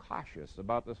kind of cautious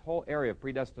about this whole area of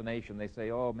predestination. They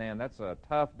say, oh, man, that's a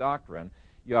tough doctrine.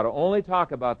 You ought to only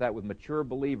talk about that with mature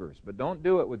believers, but don't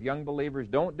do it with young believers.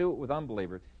 Don't do it with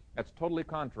unbelievers. That's totally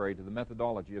contrary to the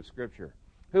methodology of Scripture.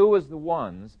 Who was the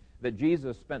ones that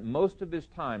Jesus spent most of his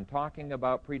time talking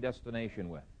about predestination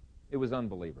with? It was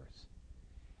unbelievers.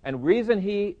 And the reason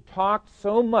he talked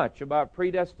so much about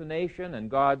predestination and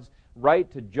God's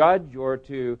right to judge or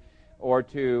to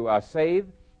save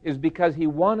is because he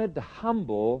wanted to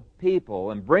humble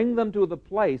people and bring them to the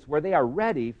place where they are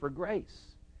ready for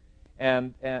grace.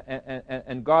 And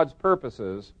God's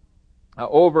purposes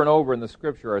over and over in the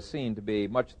Scripture are seen to be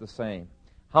much the same.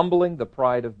 Humbling the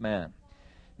pride of man.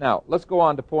 Now, let's go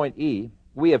on to point E.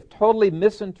 We have totally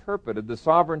misinterpreted the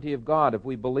sovereignty of God if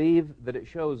we believe that it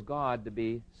shows God to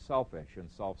be selfish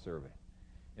and self-serving.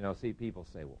 See, people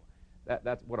say, well,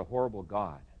 that's what a horrible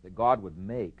God, that God would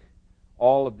make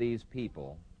all of these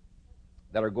people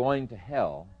that are going to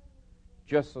hell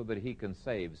just so that he can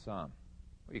save some.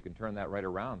 Well, you can turn that right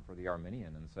around for the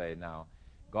Arminian and say, now,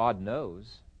 God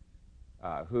knows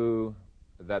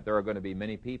that there are going to be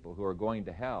many people who are going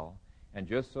to hell, and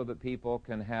just so that people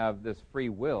can have this free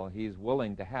will, he's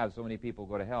willing to have so many people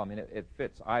go to hell. It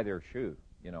fits either shoe,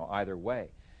 either way.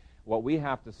 What we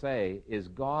have to say is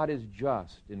God is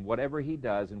just in whatever he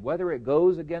does, and whether it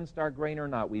goes against our grain or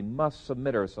not, we must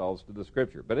submit ourselves to the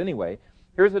Scripture. But anyway,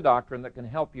 here's a doctrine that can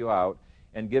help you out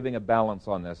in giving a balance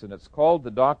on this, and it's called the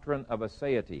doctrine of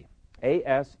aseity.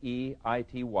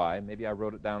 A-S-E-I-T-Y. Maybe I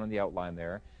wrote it down in the outline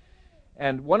there.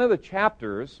 And one of the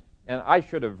chapters, and I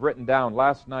should have written down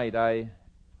last night,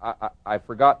 I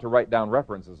forgot to write down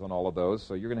references on all of those,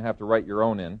 so you're going to have to write your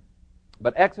own in.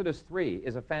 But Exodus 3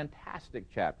 is a fantastic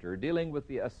chapter dealing with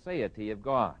the aseity of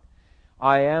God.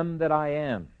 I am that I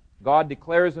am. God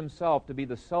declares himself to be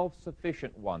the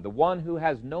self-sufficient one, the one who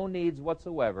has no needs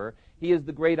whatsoever. He is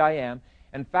the great I am.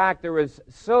 In fact, there is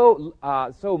so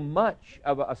much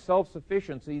of a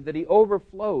self-sufficiency that he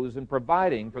overflows in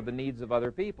providing for the needs of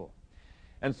other people.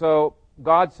 And so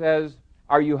God says,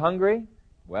 are you hungry?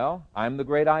 Well, I am the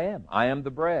great I am. I am the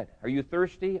bread. Are you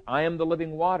thirsty? I am the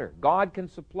living water. God can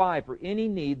supply for any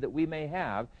need that we may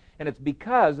have, and it's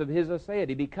because of his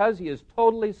aseity, because he is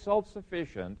totally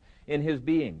self-sufficient in his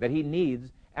being, that he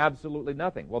needs absolutely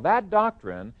nothing. Well, that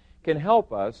doctrine can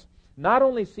help us not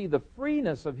only see the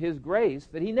freeness of his grace,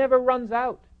 that he never runs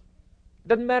out.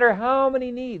 Doesn't matter how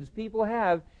many needs people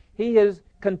have, He is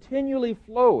continually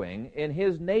flowing in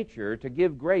His nature to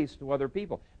give grace to other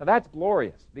people. Now that's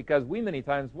glorious, because we many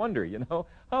times wonder,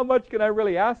 how much can I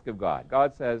really ask of God?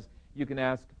 God says you can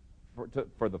ask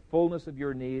for the fullness of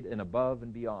your need and above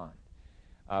and beyond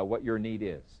what your need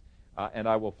is, and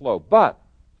I will flow. But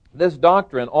this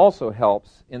doctrine also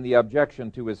helps in the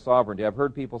objection to His sovereignty. I've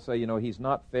heard people say, He's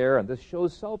not fair, and this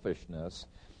shows selfishness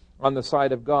on the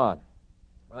side of God.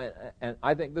 And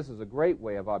I think this is a great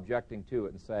way of objecting to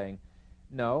it and saying,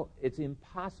 no, it's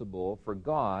impossible for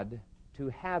God to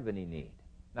have any need.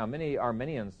 Now, many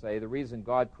Arminians say the reason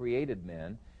God created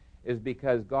men is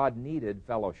because God needed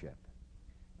fellowship.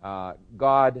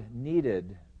 God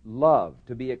needed love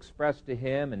to be expressed to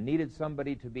Him and needed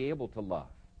somebody to be able to love.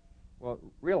 Well,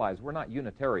 realize we're not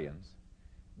Unitarians.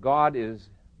 God is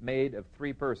made of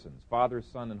three persons, Father,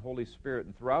 Son, and Holy Spirit,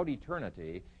 and throughout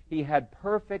eternity, He had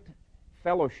perfect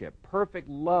fellowship, perfect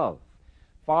love.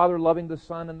 Father loving the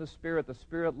Son and the Spirit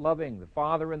loving the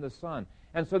Father and the Son.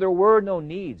 And so there were no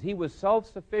needs. He was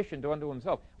self-sufficient unto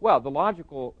Himself. Well, the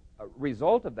logical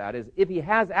result of that is if He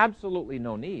has absolutely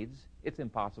no needs, it's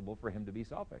impossible for Him to be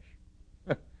selfish.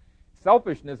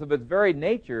 Selfishness of its very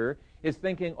nature is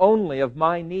thinking only of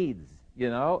my needs,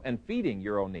 and feeding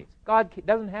your own needs. God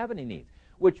doesn't have any needs,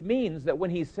 which means that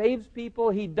when He saves people,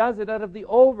 He does it out of the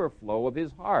overflow of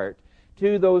His heart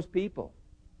to those people.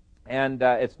 And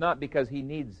it's not because He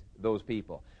needs those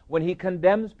people. When He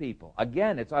condemns people,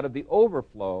 again, it's out of the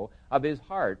overflow of His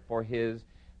heart for His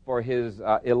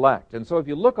elect. And so if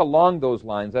you look along those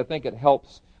lines, I think it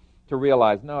helps to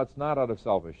realize, no, it's not out of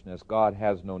selfishness. God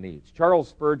has no needs. Charles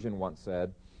Spurgeon once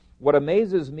said, "What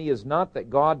amazes me is not that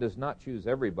God does not choose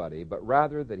everybody, but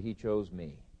rather that He chose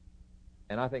me."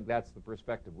 And I think that's the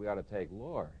perspective we ought to take.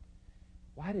 Lord,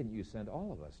 why didn't you send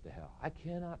all of us to hell? I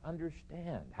cannot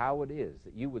understand how it is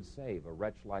that you would save a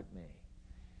wretch like me.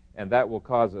 And that will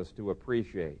cause us to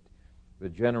appreciate the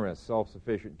generous,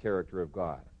 self-sufficient character of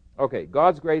God. Okay,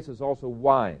 God's grace is also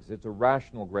wise. It's a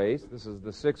rational grace. This is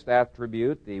the sixth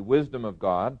attribute, the wisdom of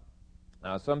God.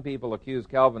 Now, some people accuse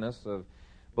Calvinists of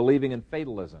believing in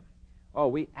fatalism. Oh,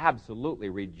 we absolutely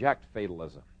reject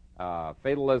fatalism.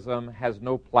 Fatalism has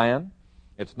no plan.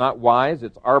 It's not wise,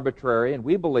 it's arbitrary, and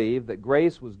we believe that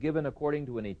grace was given according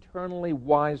to an eternally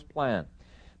wise plan.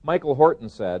 Michael Horton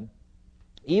said,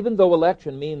 "Even though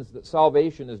election means that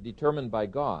salvation is determined by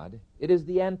God, it is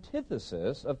the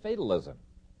antithesis of fatalism.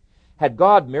 Had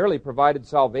God merely provided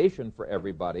salvation for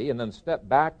everybody and then stepped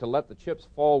back to let the chips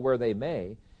fall where they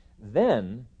may,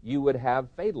 then you would have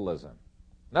fatalism.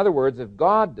 In other words, if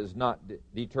God does not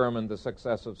determine the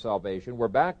success of salvation, we're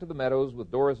back to the meadows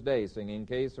with Doris Day singing,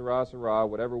 Que sera, sera,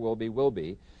 whatever will be, will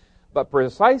be. But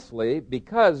precisely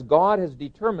because God has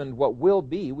determined what will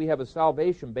be, we have a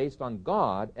salvation based on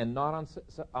God and not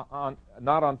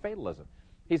on fatalism."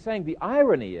 He's saying the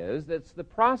irony is that it's the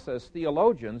process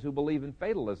theologians who believe in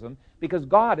fatalism because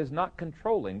God is not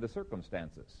controlling the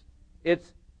circumstances.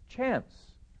 It's chance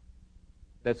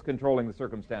that's controlling the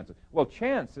circumstances. Well,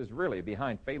 chance is really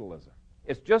behind fatalism.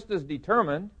 It's just as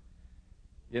determined,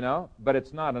 but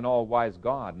it's not an all-wise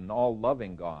God, an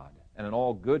all-loving God, and an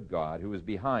all-good God who is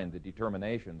behind the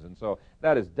determinations. And so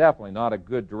that is definitely not a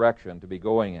good direction to be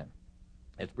going in.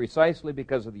 It's precisely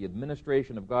because of the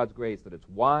administration of God's grace that it's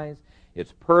wise,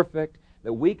 it's perfect,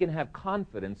 that we can have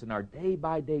confidence in our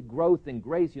day-by-day growth in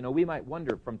grace. We might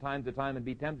wonder from time to time and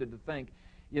be tempted to think,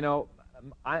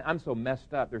 I'm so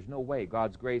messed up, there's no way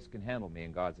God's grace can handle me.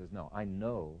 And God says, no, I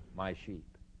know my sheep.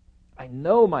 I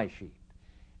know my sheep.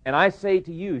 And I say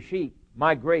to you, sheep,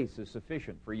 my grace is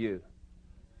sufficient for you.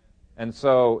 And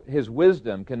so His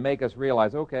wisdom can make us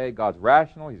realize, okay, God's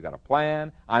rational, He's got a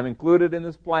plan, I'm included in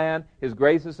this plan, His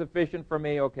grace is sufficient for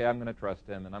me, okay, I'm going to trust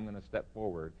Him, and I'm going to step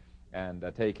forward and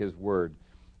take His word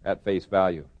at face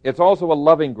value. It's also a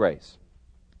loving grace.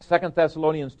 2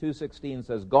 Thessalonians 2:16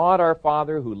 says, God our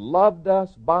Father who loved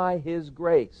us by His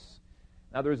grace.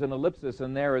 Now there's an ellipsis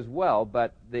in there as well,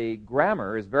 but the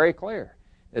grammar is very clear.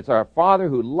 It's our Father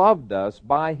who loved us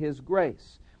by His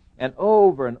grace. And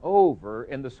over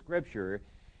in the Scripture,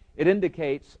 it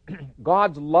indicates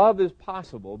God's love is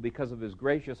possible because of His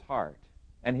gracious heart,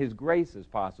 and His grace is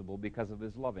possible because of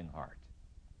His loving heart.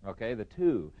 Okay, the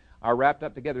two are wrapped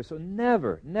up together. So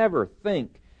never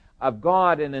think of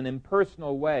God in an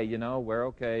impersonal way, where,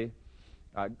 okay,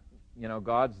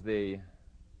 God's the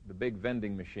big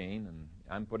vending machine, and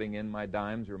I'm putting in my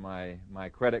dimes or my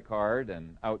credit card,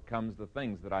 and out comes the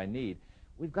things that I need.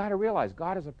 We've got to realize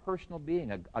God is a personal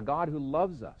being, a God who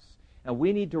loves us, and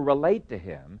we need to relate to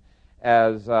Him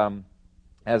as a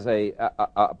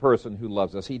person who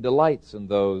loves us. He delights in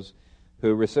those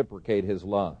who reciprocate His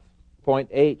love. Point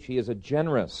H, he is a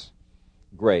generous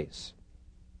grace.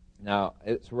 Now,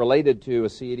 it's related to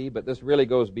aseity, but this really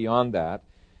goes beyond that.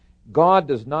 God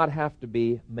does not have to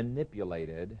be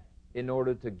manipulated in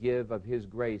order to give of his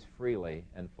grace freely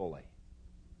and fully.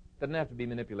 Doesn't have to be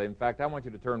manipulated. In fact, I want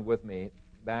you to turn with me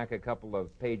back a couple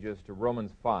of pages to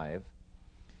Romans 5.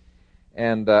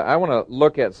 And I want to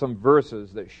look at some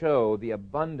verses that show the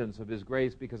abundance of his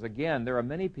grace, because, again, there are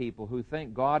many people who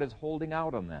think God is holding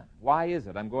out on them. Why is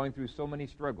it? I'm going through so many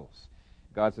struggles.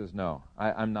 God says, no,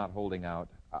 I'm not holding out.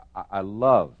 I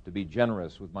love to be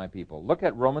generous with my people. Look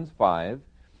at Romans 5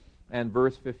 and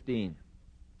verse 15.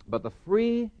 But the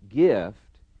free gift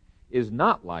is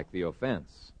not like the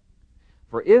offense.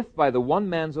 For if by the one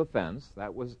man's offense,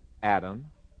 that was Adam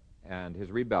and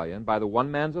his rebellion, by the one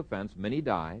man's offense many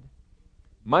died,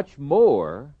 much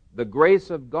more the grace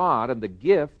of God and the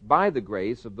gift by the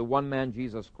grace of the one man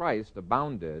Jesus Christ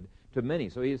abounded to many.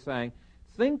 So he's saying,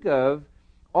 think of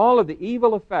all of the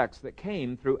evil effects that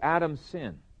came through Adam's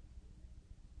sin.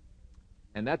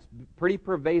 And that's pretty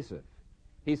pervasive.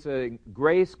 He's saying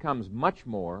grace comes much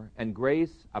more, and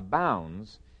grace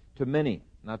abounds to many.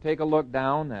 Now take a look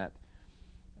down at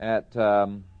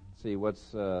let's see,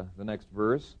 what's the next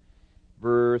verse?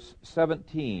 Verse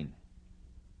 17.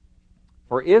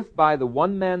 For if by the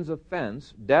one man's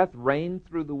offense death reigned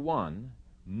through the one,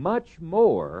 much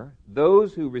more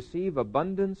those who receive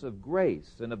abundance of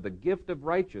grace and of the gift of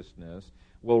righteousness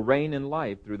will reign in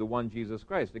life through the one Jesus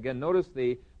Christ. Again, notice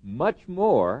the much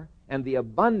more and the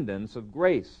abundance of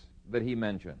grace that he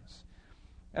mentions.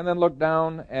 And then look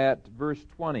down at verse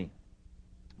 20.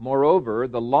 Moreover,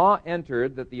 the law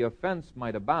entered that the offense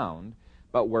might abound,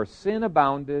 but where sin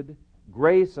abounded,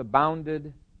 grace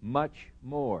abounded much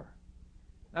more.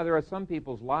 Now, there are some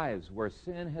people's lives where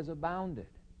sin has abounded,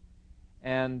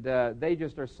 and they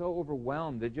just are so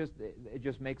overwhelmed. It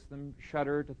just makes them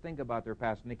shudder to think about their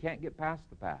past, and they can't get past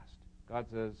the past. God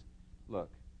says,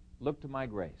 look to my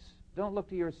grace. Don't look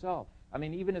to yourself. I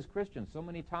mean, even as Christians, so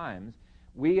many times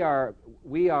we are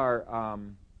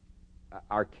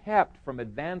kept from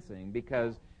advancing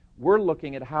because we're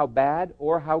looking at how bad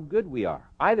or how good we are.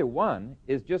 Either one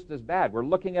is just as bad. We're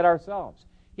looking at ourselves.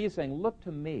 He's saying, look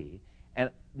to me, and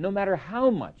no matter how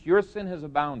much your sin has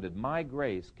abounded, my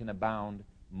grace can abound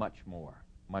much more,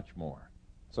 much more.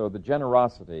 So the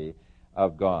generosity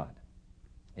of God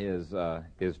is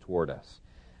toward us.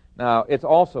 Now, it's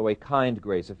also a kind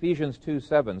grace. Ephesians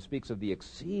 2:7 speaks of the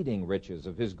exceeding riches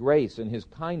of his grace and his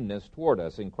kindness toward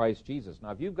us in Christ Jesus.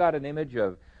 Now, if you've got an image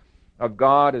of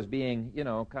God as being,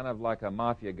 kind of like a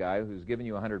mafia guy who's giving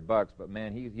you $100, but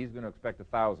man, he's going to expect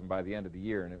 1,000 by the end of the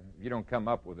year, and if you don't come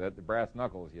up with it, the brass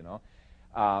knuckles,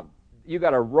 you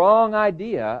got a wrong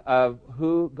idea of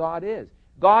who God is.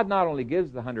 God not only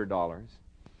gives the $100,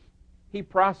 he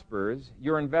prospers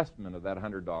your investment of that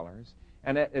 $100.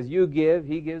 And as you give,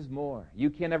 he gives more. You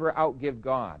can never outgive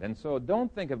God. And so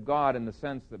don't think of God in the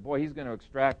sense that, boy, he's going to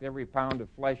extract every pound of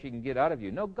flesh he can get out of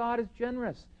you. No, God is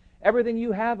generous. Everything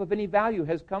you have of any value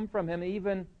has come from him,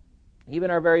 even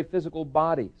our very physical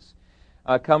bodies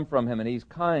come from him. And he's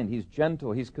kind, he's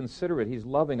gentle, he's considerate, he's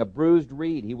loving. A bruised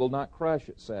reed he will not crush,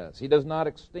 it says. He does not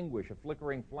extinguish a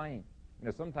flickering flame.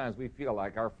 Sometimes we feel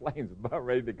like our flame's about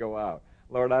ready to go out.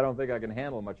 Lord, I don't think I can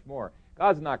handle much more.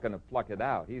 God's not going to pluck it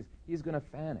out. He's going to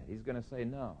fan it. He's going to say,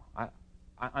 no,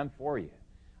 I'm for you.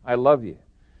 I love you.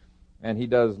 And he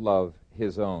does love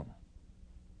his own.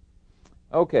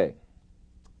 Okay.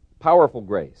 Powerful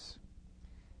grace.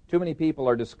 Too many people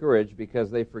are discouraged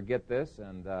because they forget this,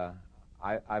 and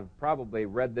I've probably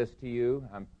read this to you.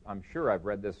 I'm sure I've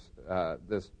read this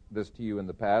to you in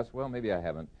the past. Well, maybe I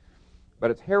haven't. But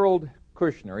it's Harold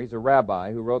Kushner. He's a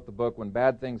rabbi who wrote the book When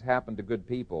Bad Things Happen to Good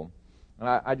People. And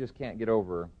I just can't get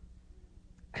over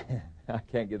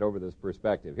this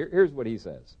perspective. Here's what he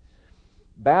says.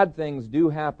 Bad things do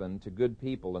happen to good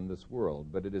people in this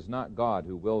world, but it is not God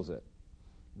who wills it.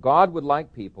 God would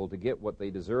like people to get what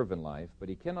they deserve in life, but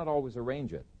he cannot always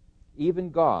arrange it. Even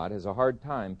God has a hard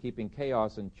time keeping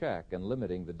chaos in check and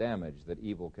limiting the damage that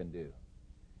evil can do.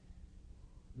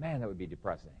 Man, that would be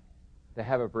depressing to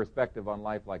have a perspective on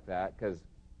life like that, because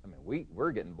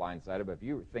we're getting blindsided, but if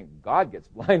you think God gets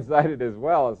blindsided as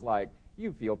well, it's like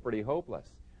you feel pretty hopeless.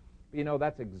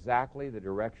 That's exactly the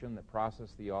direction that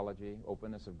process theology,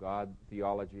 openness of God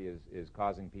theology is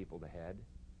causing people to head.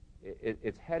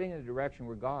 It's heading in a direction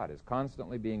where God is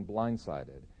constantly being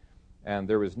blindsided, and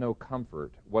there is no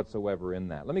comfort whatsoever in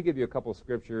that. Let me give you a couple of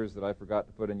scriptures that I forgot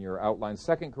to put in your outline.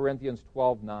 2 Corinthians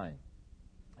 12:9,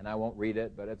 and I won't read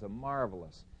it, but it's a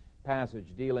marvelous passage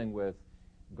dealing with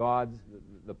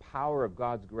the power of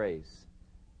God's grace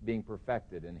being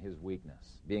perfected in His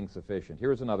weakness, being sufficient.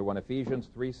 Here's another one, Ephesians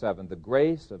 3:7. The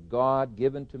grace of God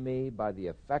given to me by the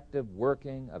effective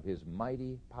working of His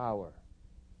mighty power.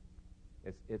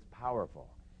 It's powerful.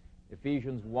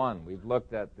 Ephesians 1, we've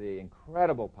looked at the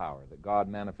incredible power that God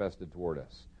manifested toward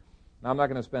us. Now, I'm not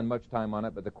going to spend much time on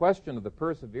it, but the question of the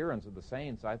perseverance of the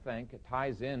saints, I think, it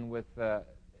ties in with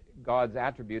God's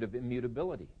attribute of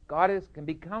immutability. God can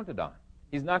be counted on.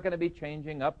 He's not going to be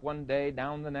changing up one day,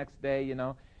 down the next day, you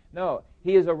know. No,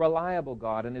 He is a reliable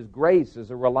God, and His grace is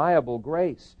a reliable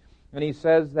grace. And He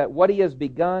says that what He has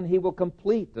begun, He will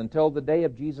complete until the day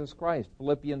of Jesus Christ,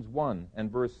 Philippians 1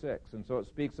 and verse 6. And so it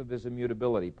speaks of His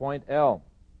immutability. Point L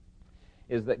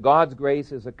is that God's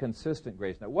grace is a consistent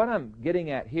grace. Now, what I'm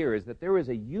getting at here is that there is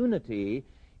a unity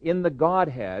in the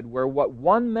Godhead where what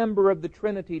one member of the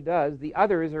Trinity does, the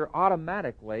others are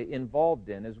automatically involved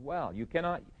in as well. You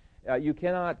cannot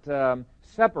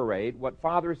separate what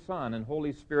Father, Son, and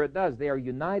Holy Spirit does. They are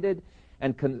united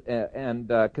and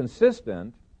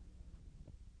consistent.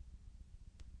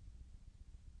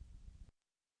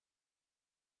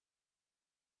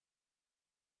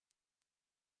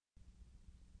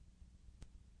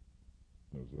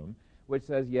 Which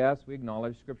says, yes, we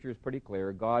acknowledge Scripture is pretty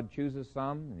clear. God chooses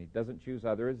some, and He doesn't choose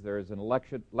others. There is an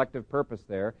elective purpose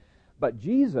there. But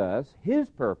Jesus, His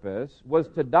purpose was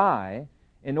to die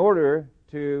in order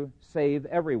to save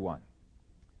everyone.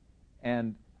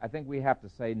 And I think we have to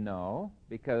say no,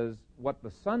 because what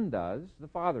the Son does, the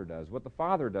Father does. What the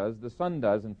Father does, the Son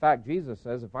does. In fact, Jesus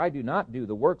says, if I do not do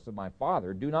the works of my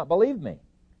Father, do not believe me.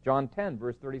 John 10,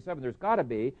 verse 37. There's got to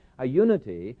be a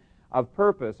unity of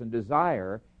purpose and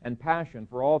desire and passion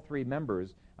for all three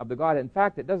members of the Godhead. In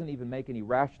fact, it doesn't even make any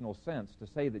rational sense to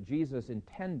say that Jesus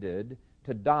intended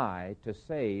to die to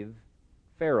save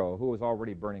Pharaoh, who was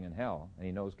already burning in hell, and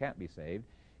he knows can't be saved.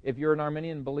 If you're an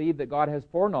Arminian and believe that God has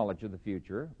foreknowledge of the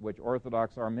future, which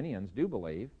Orthodox Arminians do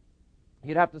believe,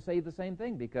 you'd have to say the same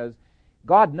thing, because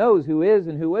God knows who is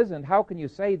and who isn't. How can you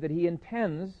say that He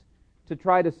intends to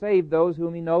try to save those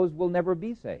whom He knows will never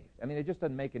be saved? I mean, it just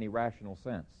doesn't make any rational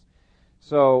sense.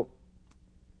 So,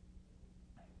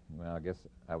 well, I guess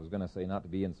I was going to say not to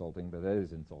be insulting, but that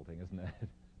is insulting, isn't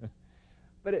it?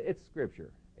 But it's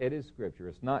Scripture. It is Scripture.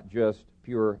 It's not just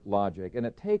pure logic, and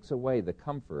it takes away the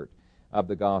comfort of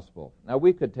the gospel. Now,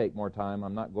 we could take more time.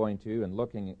 I'm not going to, and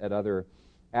looking at other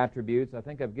attributes. I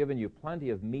think I've given you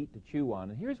plenty of meat to chew on,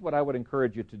 and here's what I would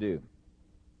encourage you to do.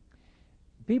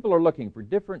 People are looking for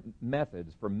different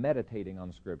methods for meditating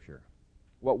on Scripture.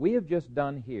 What we have just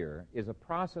done here is a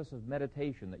process of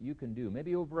meditation that you can do,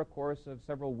 maybe over a course of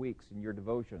several weeks in your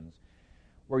devotions,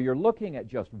 where you're looking at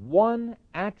just one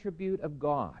attribute of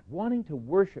God, wanting to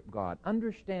worship God,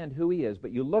 understand who He is,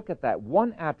 but you look at that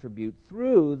one attribute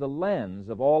through the lens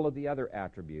of all of the other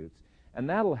attributes, and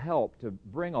that'll help to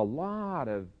bring a lot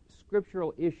of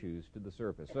scriptural issues to the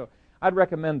surface. So I'd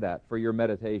recommend that for your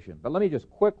meditation. But let me just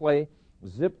quickly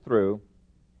zip through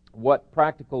what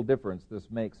practical difference this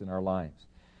makes in our lives.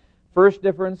 First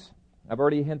difference, I've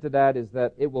already hinted at, is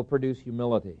that it will produce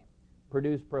humility.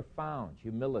 Produce profound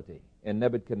humility in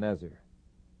Nebuchadnezzar,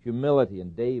 humility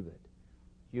in David,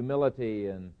 humility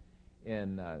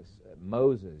in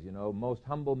Moses, most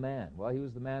humble man. Well, he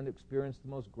was the man who experienced the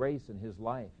most grace in his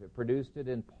life. It produced it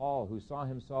in Paul, who saw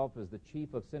himself as the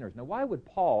chief of sinners. Now, why would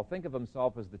Paul think of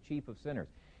himself as the chief of sinners?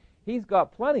 He's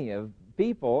got plenty of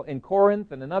people in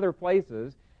Corinth and in other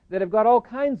places that have got all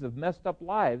kinds of messed up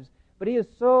lives, but he is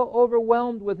so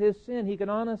overwhelmed with his sin, he can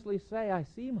honestly say, I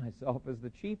see myself as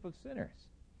the chief of sinners.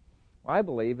 Well, I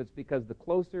believe it's because the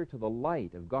closer to the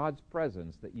light of God's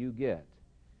presence that you get,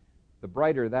 the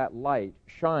brighter that light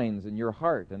shines in your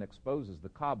heart and exposes the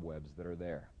cobwebs that are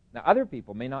there. Now, other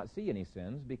people may not see any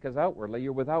sins because outwardly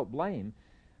you're without blame,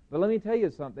 but let me tell you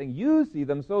something. You see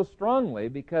them so strongly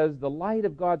because the light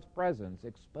of God's presence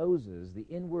exposes the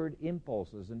inward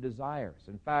impulses and desires.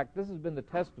 In fact, this has been the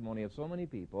testimony of so many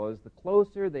people, is the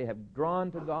closer they have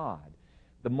drawn to God,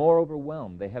 the more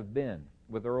overwhelmed they have been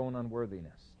with their own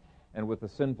unworthiness and with the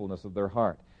sinfulness of their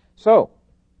heart. So,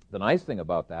 the nice thing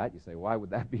about that, you say, why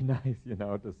would that be nice,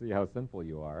 to see how sinful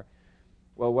you are?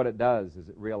 Well, what it does is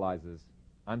it realizes,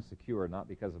 I'm secure not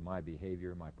because of my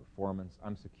behavior, my performance.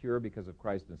 I'm secure because of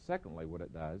Christ. And secondly, what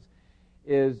it does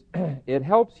is it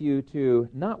helps you to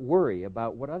not worry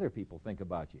about what other people think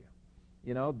about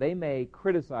you. They may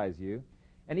criticize you,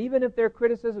 and even if their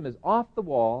criticism is off the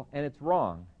wall and it's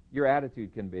wrong, your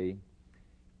attitude can be,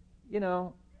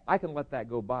 I can let that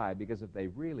go by, because if they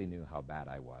really knew how bad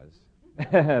I was,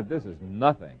 this is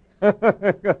nothing.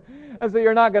 And so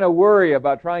you're not going to worry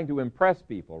about trying to impress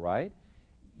people, right?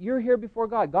 You're here before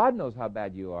God. God knows how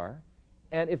bad you are.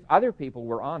 And if other people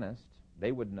were honest,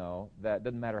 they would know that it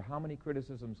doesn't matter how many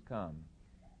criticisms come,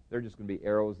 they're just going to be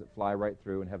arrows that fly right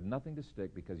through and have nothing to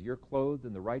stick because you're clothed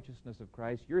in the righteousness of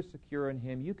Christ. You're secure in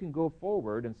Him. You can go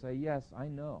forward and say, yes, I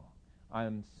know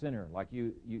I'm a sinner like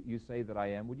you say that I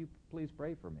am. Would you please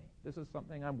pray for me? This is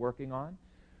something I'm working on,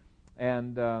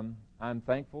 and I'm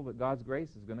thankful that God's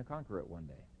grace is going to conquer it one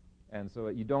day. And so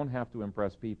you don't have to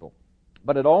impress people.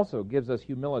 But it also gives us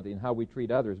humility in how we treat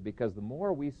others, because the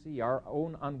more we see our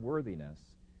own unworthiness,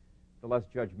 the less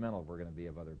judgmental we're going to be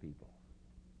of other people.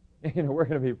 We're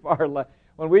going to be far less,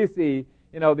 when we see,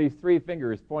 these three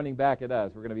fingers pointing back at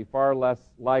us, we're going to be far less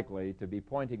likely to be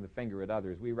pointing the finger at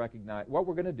others. We recognize, what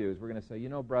we're going to do is we're going to say,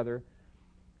 brother,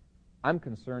 I'm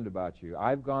concerned about you.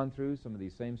 I've gone through some of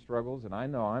these same struggles, and I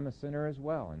know I'm a sinner as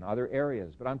well in other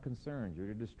areas, but I'm concerned.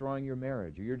 You're destroying your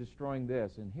marriage, or you're destroying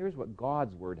this, and here's what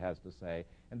God's Word has to say,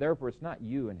 and therefore it's not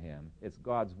you and Him, it's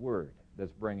God's Word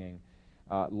that's bringing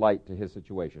light to his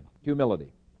situation.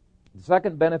 Humility. The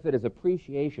second benefit is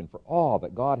appreciation for all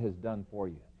that God has done for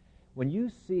you. When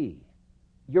you see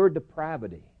your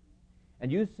depravity,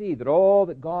 and you see that all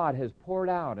that God has poured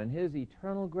out and His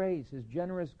eternal grace, His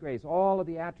generous grace, all of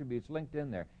the attributes linked in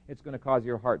there, it's going to cause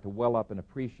your heart to well up in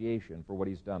appreciation for what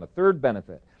He's done. A third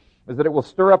benefit is that it will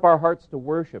stir up our hearts to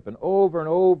worship. And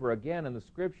over again in the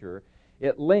Scripture,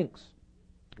 it links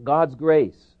God's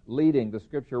grace leading the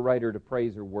Scripture writer to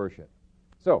praise or worship.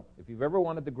 So, if you've ever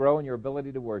wanted to grow in your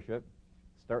ability to worship,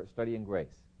 start studying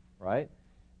grace, right?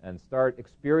 And start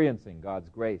experiencing God's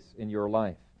grace in your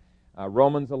life.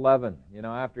 Romans 11,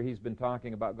 after he's been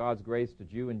talking about God's grace to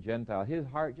Jew and Gentile, his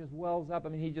heart just wells up.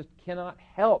 He just cannot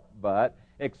help but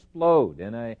explode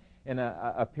in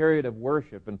a period of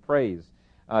worship and praise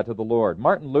to the Lord.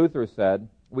 Martin Luther said,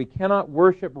 "We cannot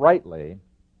worship rightly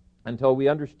until we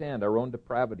understand our own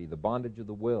depravity, the bondage of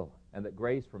the will, and that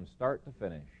grace from start to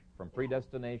finish, from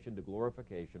predestination to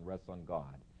glorification, rests on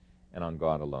God and on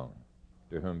God alone,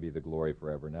 to whom be the glory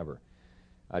forever and ever."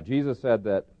 Jesus said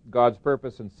that God's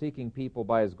purpose in seeking people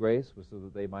by His grace was so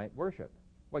that they might worship.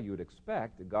 Well, you would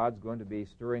expect that God's going to be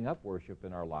stirring up worship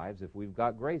in our lives if we've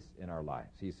got grace in our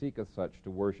lives. He seeketh such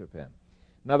to worship Him.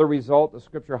 Another result the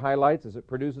Scripture highlights is it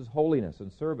produces holiness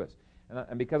and service.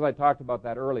 And because I talked about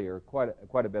that earlier quite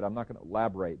a bit, I'm not going to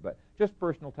elaborate, but just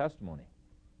personal testimony.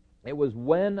 It was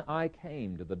when I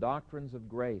came to the doctrines of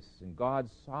grace and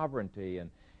God's sovereignty, and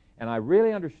I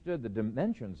really understood the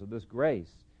dimensions of this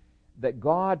grace, that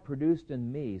God produced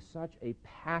in me such a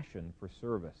passion for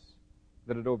service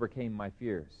that it overcame my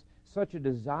fears, such a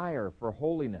desire for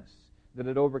holiness that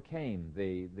it overcame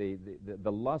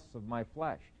the lusts of my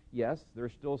flesh. Yes,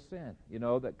 there's still sin,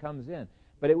 that comes in,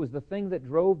 but it was the thing that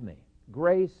drove me.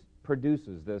 Grace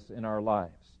produces this in our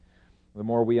lives, the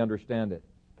more we understand it.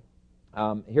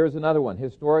 Here's another one.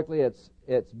 Historically,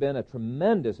 it's been a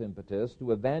tremendous impetus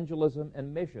to evangelism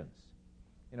and missions.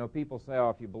 People say,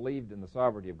 if you believed in the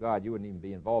sovereignty of God, you wouldn't even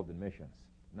be involved in missions.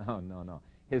 No.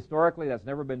 Historically, that's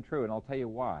never been true, and I'll tell you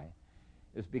why.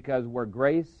 It's because where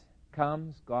grace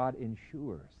comes, God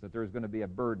ensures that there's going to be a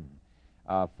burden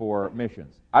for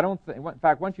missions. In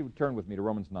fact, once you turn with me to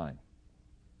Romans 9,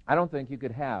 I don't think you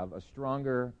could have a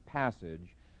stronger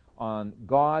passage on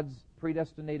God's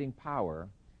predestinating power,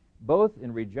 both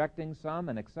in rejecting some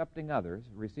and accepting others,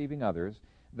 receiving others,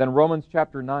 than Romans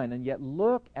chapter 9, and yet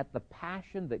look at the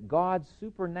passion that God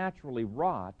supernaturally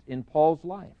wrought in Paul's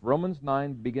life. Romans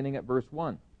 9, beginning at verse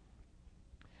 1.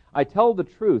 I tell the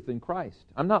truth in Christ.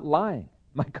 I'm not lying.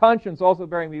 My conscience also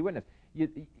bearing me witness.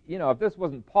 If this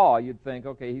wasn't Paul, you'd think,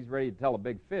 okay, he's ready to tell a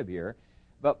big fib here.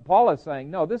 But Paul is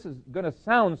saying, no, this is going to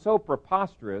sound so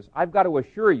preposterous, I've got to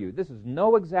assure you, this is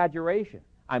no exaggeration.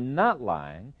 I'm not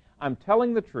lying. I'm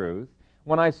telling the truth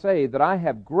when I say that I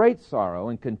have great sorrow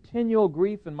and continual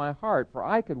grief in my heart, for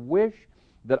I could wish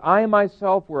that I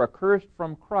myself were accursed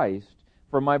from Christ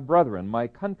for my brethren, my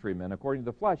countrymen, according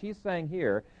to the flesh. He's saying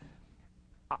here,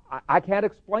 I can't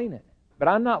explain it, but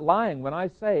I'm not lying when I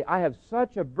say I have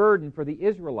such a burden for the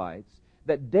Israelites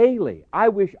that daily I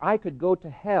wish I could go to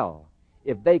hell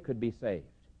if they could be saved.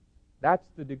 That's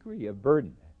the degree of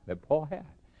burden that Paul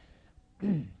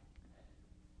had.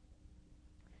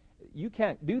 You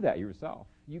can't do that yourself.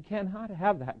 You cannot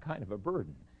have that kind of a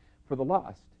burden for the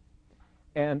lost.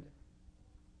 And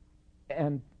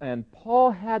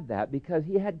Paul had that because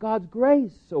he had God's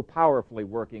grace so powerfully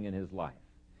working in his life.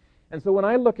 And so when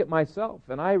I look at myself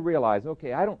and I realize,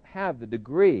 okay, I don't have the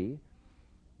degree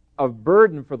of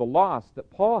burden for the lost that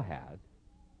Paul had,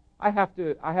 I have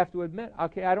to admit,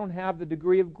 okay, I don't have the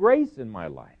degree of grace in my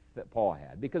life that Paul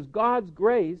had, because God's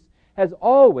grace has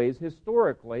always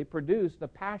historically produced a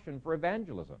passion for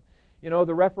evangelism.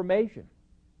 The Reformation,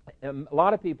 a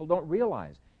lot of people don't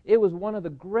realize, It was one of the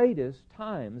greatest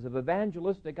times of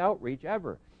evangelistic outreach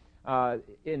ever.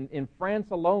 In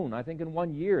France alone, I think in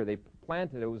 1 year, they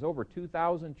planted, it was over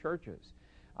 2,000 churches.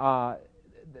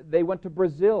 They went to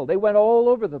Brazil. They went all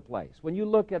over the place. When you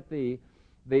look at the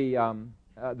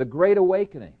Great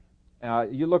Awakening,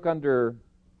 you look under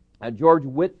George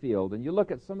Whitefield, and you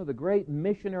look at some of the great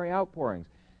missionary outpourings.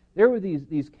 There were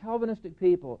these Calvinistic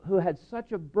people who had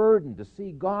such a burden to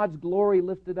see God's glory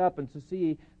lifted up and to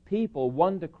see people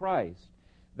won to Christ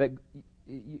that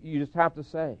you just have to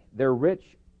say their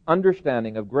rich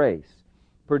understanding of grace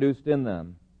produced in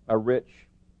them a rich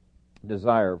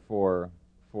desire for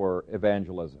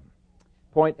evangelism.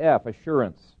 Point F,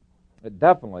 assurance. It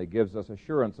definitely gives us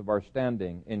assurance of our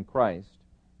standing in Christ.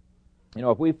 You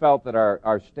know, if we felt that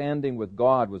our standing with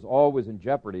God was always in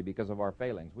jeopardy because of our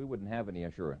failings, we wouldn't have any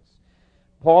assurance.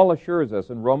 Paul assures us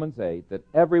in Romans 8 that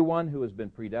everyone who has been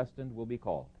predestined will be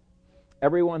called.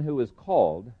 Everyone who is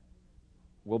called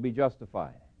will be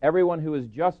justified. Everyone who is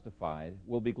justified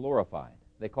will be glorified.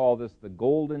 They call this the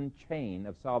golden chain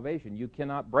of salvation. You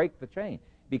cannot break the chain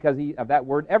because of that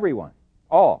word everyone.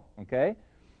 All, okay?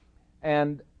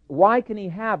 And why can he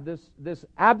have this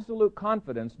absolute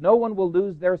confidence no one will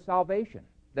lose their salvation,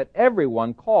 that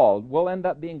everyone called will end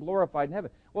up being glorified in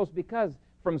heaven? Well, it's because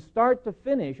from start to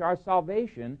finish, our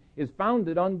salvation is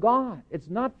founded on God. It's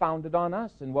not founded on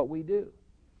us and what we do.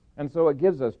 And so it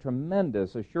gives us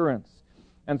tremendous assurance.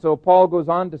 And so Paul goes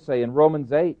on to say in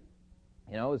Romans 8,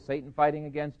 you know, is Satan fighting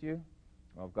against you?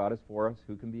 Well, if God is for us,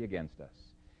 who can be against us?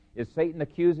 Is Satan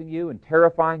accusing you and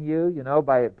terrifying you, you know,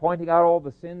 by pointing out all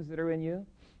the sins that are in you?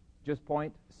 Just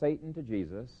point Satan to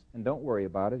Jesus, and don't worry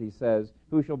about it. He says,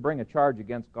 who shall bring a charge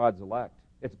against God's elect?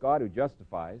 It's God who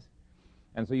justifies.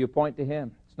 And so you point to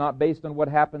him. It's not based on what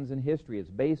happens in history. It's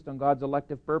based on God's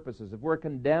elective purposes. If we're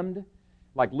condemned,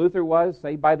 like Luther was,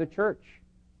 say, by the church,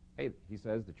 hey, he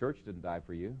says, the church didn't die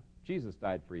for you. Jesus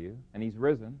died for you, and he's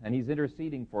risen, and he's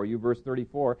interceding for you. Verse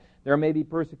 34, there may be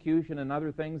persecution and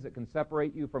other things that can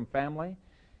separate you from family.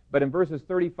 But in verses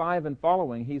 35 and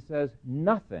following, he says,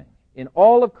 nothing in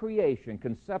all of creation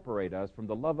can separate us from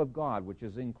the love of God, which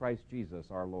is in Christ Jesus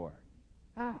our Lord.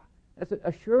 That's an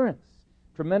assurance,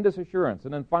 tremendous assurance.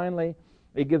 And then finally,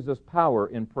 it gives us power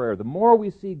in prayer. The more we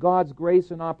see God's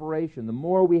grace in operation, the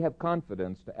more we have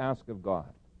confidence to ask of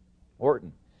God.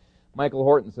 Michael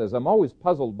Horton says, I'm always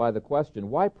puzzled by the question,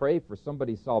 why pray for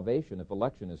somebody's salvation if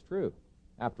election is true?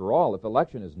 After all, if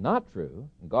election is not true,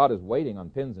 and God is waiting on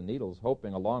pins and needles,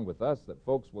 hoping along with us that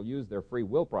folks will use their free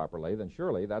will properly, then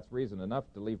surely that's reason enough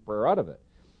to leave prayer out of it.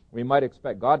 We might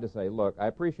expect God to say, look, I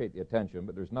appreciate the attention,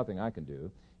 but there's nothing I can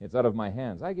do. It's out of my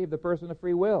hands. I gave the person a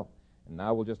free will, and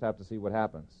now we'll just have to see what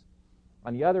happens.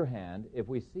 On the other hand, if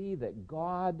we see that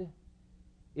God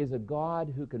is a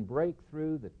God who can break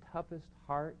through the toughest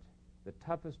heart, the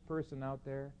toughest person out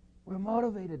there, we're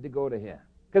motivated to go to him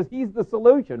because he's the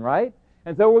solution, right?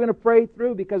 And so we're going to pray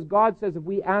through because God says if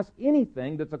we ask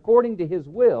anything that's according to his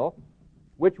will,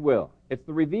 which will? It's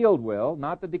the revealed will,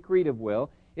 not the decretive will.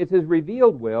 It's his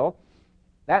revealed will.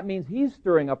 That means he's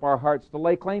stirring up our hearts to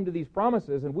lay claim to these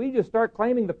promises, and we just start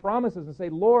claiming the promises and say,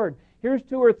 Lord, here's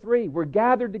 2 or 3. We're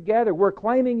gathered together. We're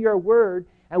claiming your word,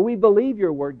 and we believe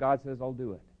your word. God says, I'll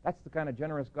do it. That's the kind of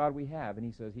generous God we have, and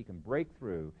he says he can break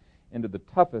through into the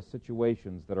toughest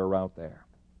situations that are out there.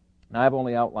 Now, I've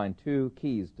only outlined 2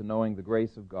 keys to knowing the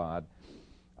grace of God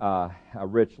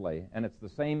richly, and it's the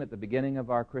same at the beginning of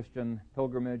our Christian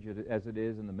pilgrimage as it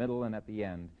is in the middle and at the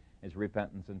end, is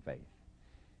repentance and faith.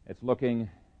 It's looking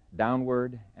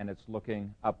downward and it's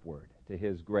looking upward to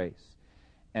his grace.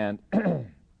 And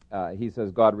he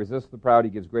says, God resists the proud,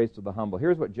 he gives grace to the humble.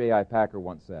 Here's what J.I. Packer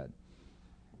once said.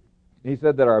 He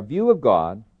said that our view of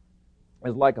God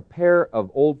is like a pair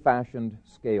of old-fashioned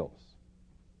scales.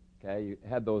 Okay, you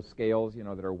had those scales, you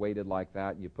know, that are weighted like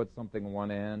that. You put something on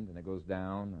one end and it goes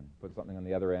down, and put something on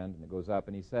the other end and it goes up.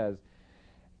 And he says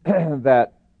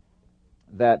that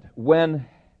when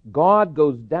God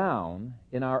goes down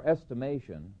in our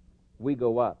estimation, we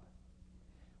go up.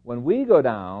 When we go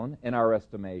down in our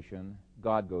estimation,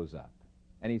 God goes up.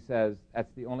 And he says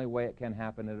that's the only way it can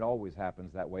happen. It always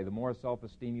happens that way. The more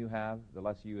self-esteem you have, the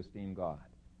less you esteem God.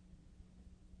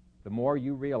 The more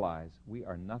you realize we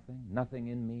are nothing, nothing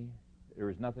in me,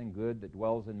 there is nothing good that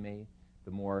dwells in me,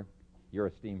 the more your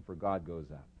esteem for God goes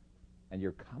up. And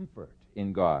your comfort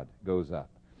in God goes up.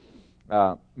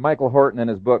 Michael Horton, in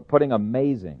his book, Putting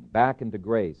Amazing Back into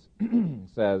Grace,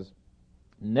 says,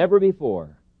 never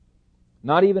before,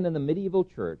 not even in the medieval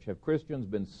church, have Christians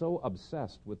been so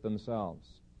obsessed with themselves.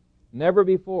 Never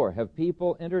before have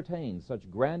people entertained such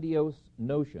grandiose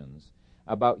notions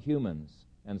about humans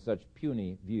and such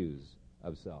puny views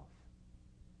of self.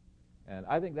 And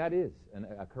I think that is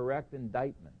a correct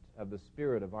indictment of the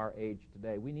spirit of our age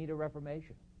today. We need a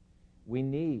reformation. We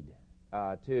need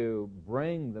to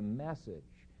bring the message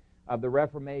of the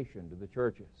Reformation to the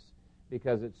churches,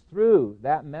 because it's through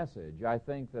that message, I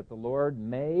think, that the Lord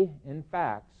may, in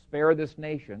fact, spare this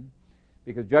nation,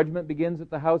 because judgment begins at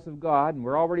the house of God, and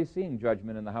we're already seeing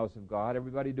judgment in the house of God,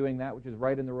 everybody doing that which is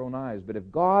right in their own eyes. But if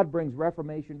God brings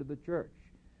reformation to the church,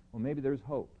 well, maybe there's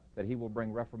hope that He will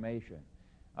bring reformation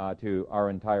to our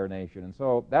entire nation. And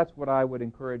so that's what I would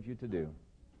encourage you to do.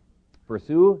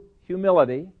 Pursue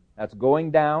humility, that's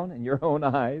going down in your own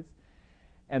eyes,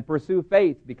 and pursue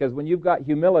faith, because when you've got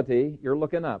humility, you're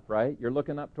looking up, right? You're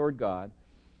looking up toward God,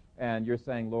 and you're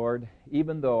saying, Lord,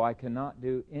 even though I cannot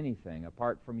do anything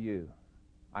apart from you,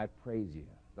 I praise you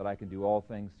that I can do all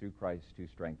things through Christ who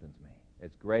strengthens me.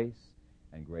 It's grace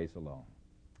and grace alone.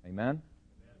 Amen? Amen.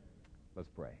 Let's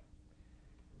pray.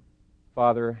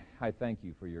 Father, I thank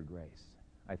you for your grace.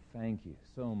 I thank you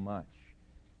so much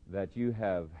that you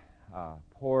have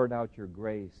poured out your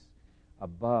grace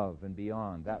above and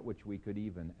beyond that which we could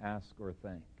even ask or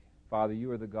think. Father, you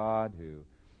are the God who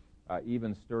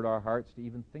even stirred our hearts to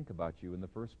even think about you in the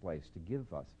first place, to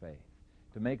give us faith,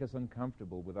 to make us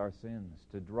uncomfortable with our sins,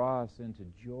 to draw us into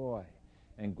joy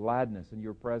and gladness in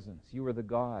your presence. You are the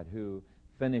God who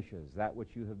finishes that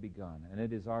which you have begun. And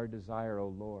it is our desire, O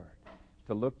Lord,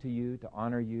 to look to you, to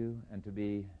honor you, and to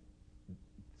be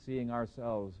seeing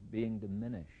ourselves being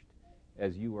diminished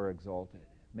as you are exalted.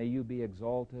 May you be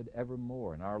exalted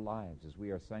evermore in our lives as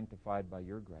we are sanctified by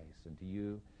your grace. And to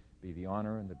you be the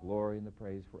honor and the glory and the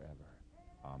praise forever.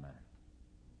 Amen.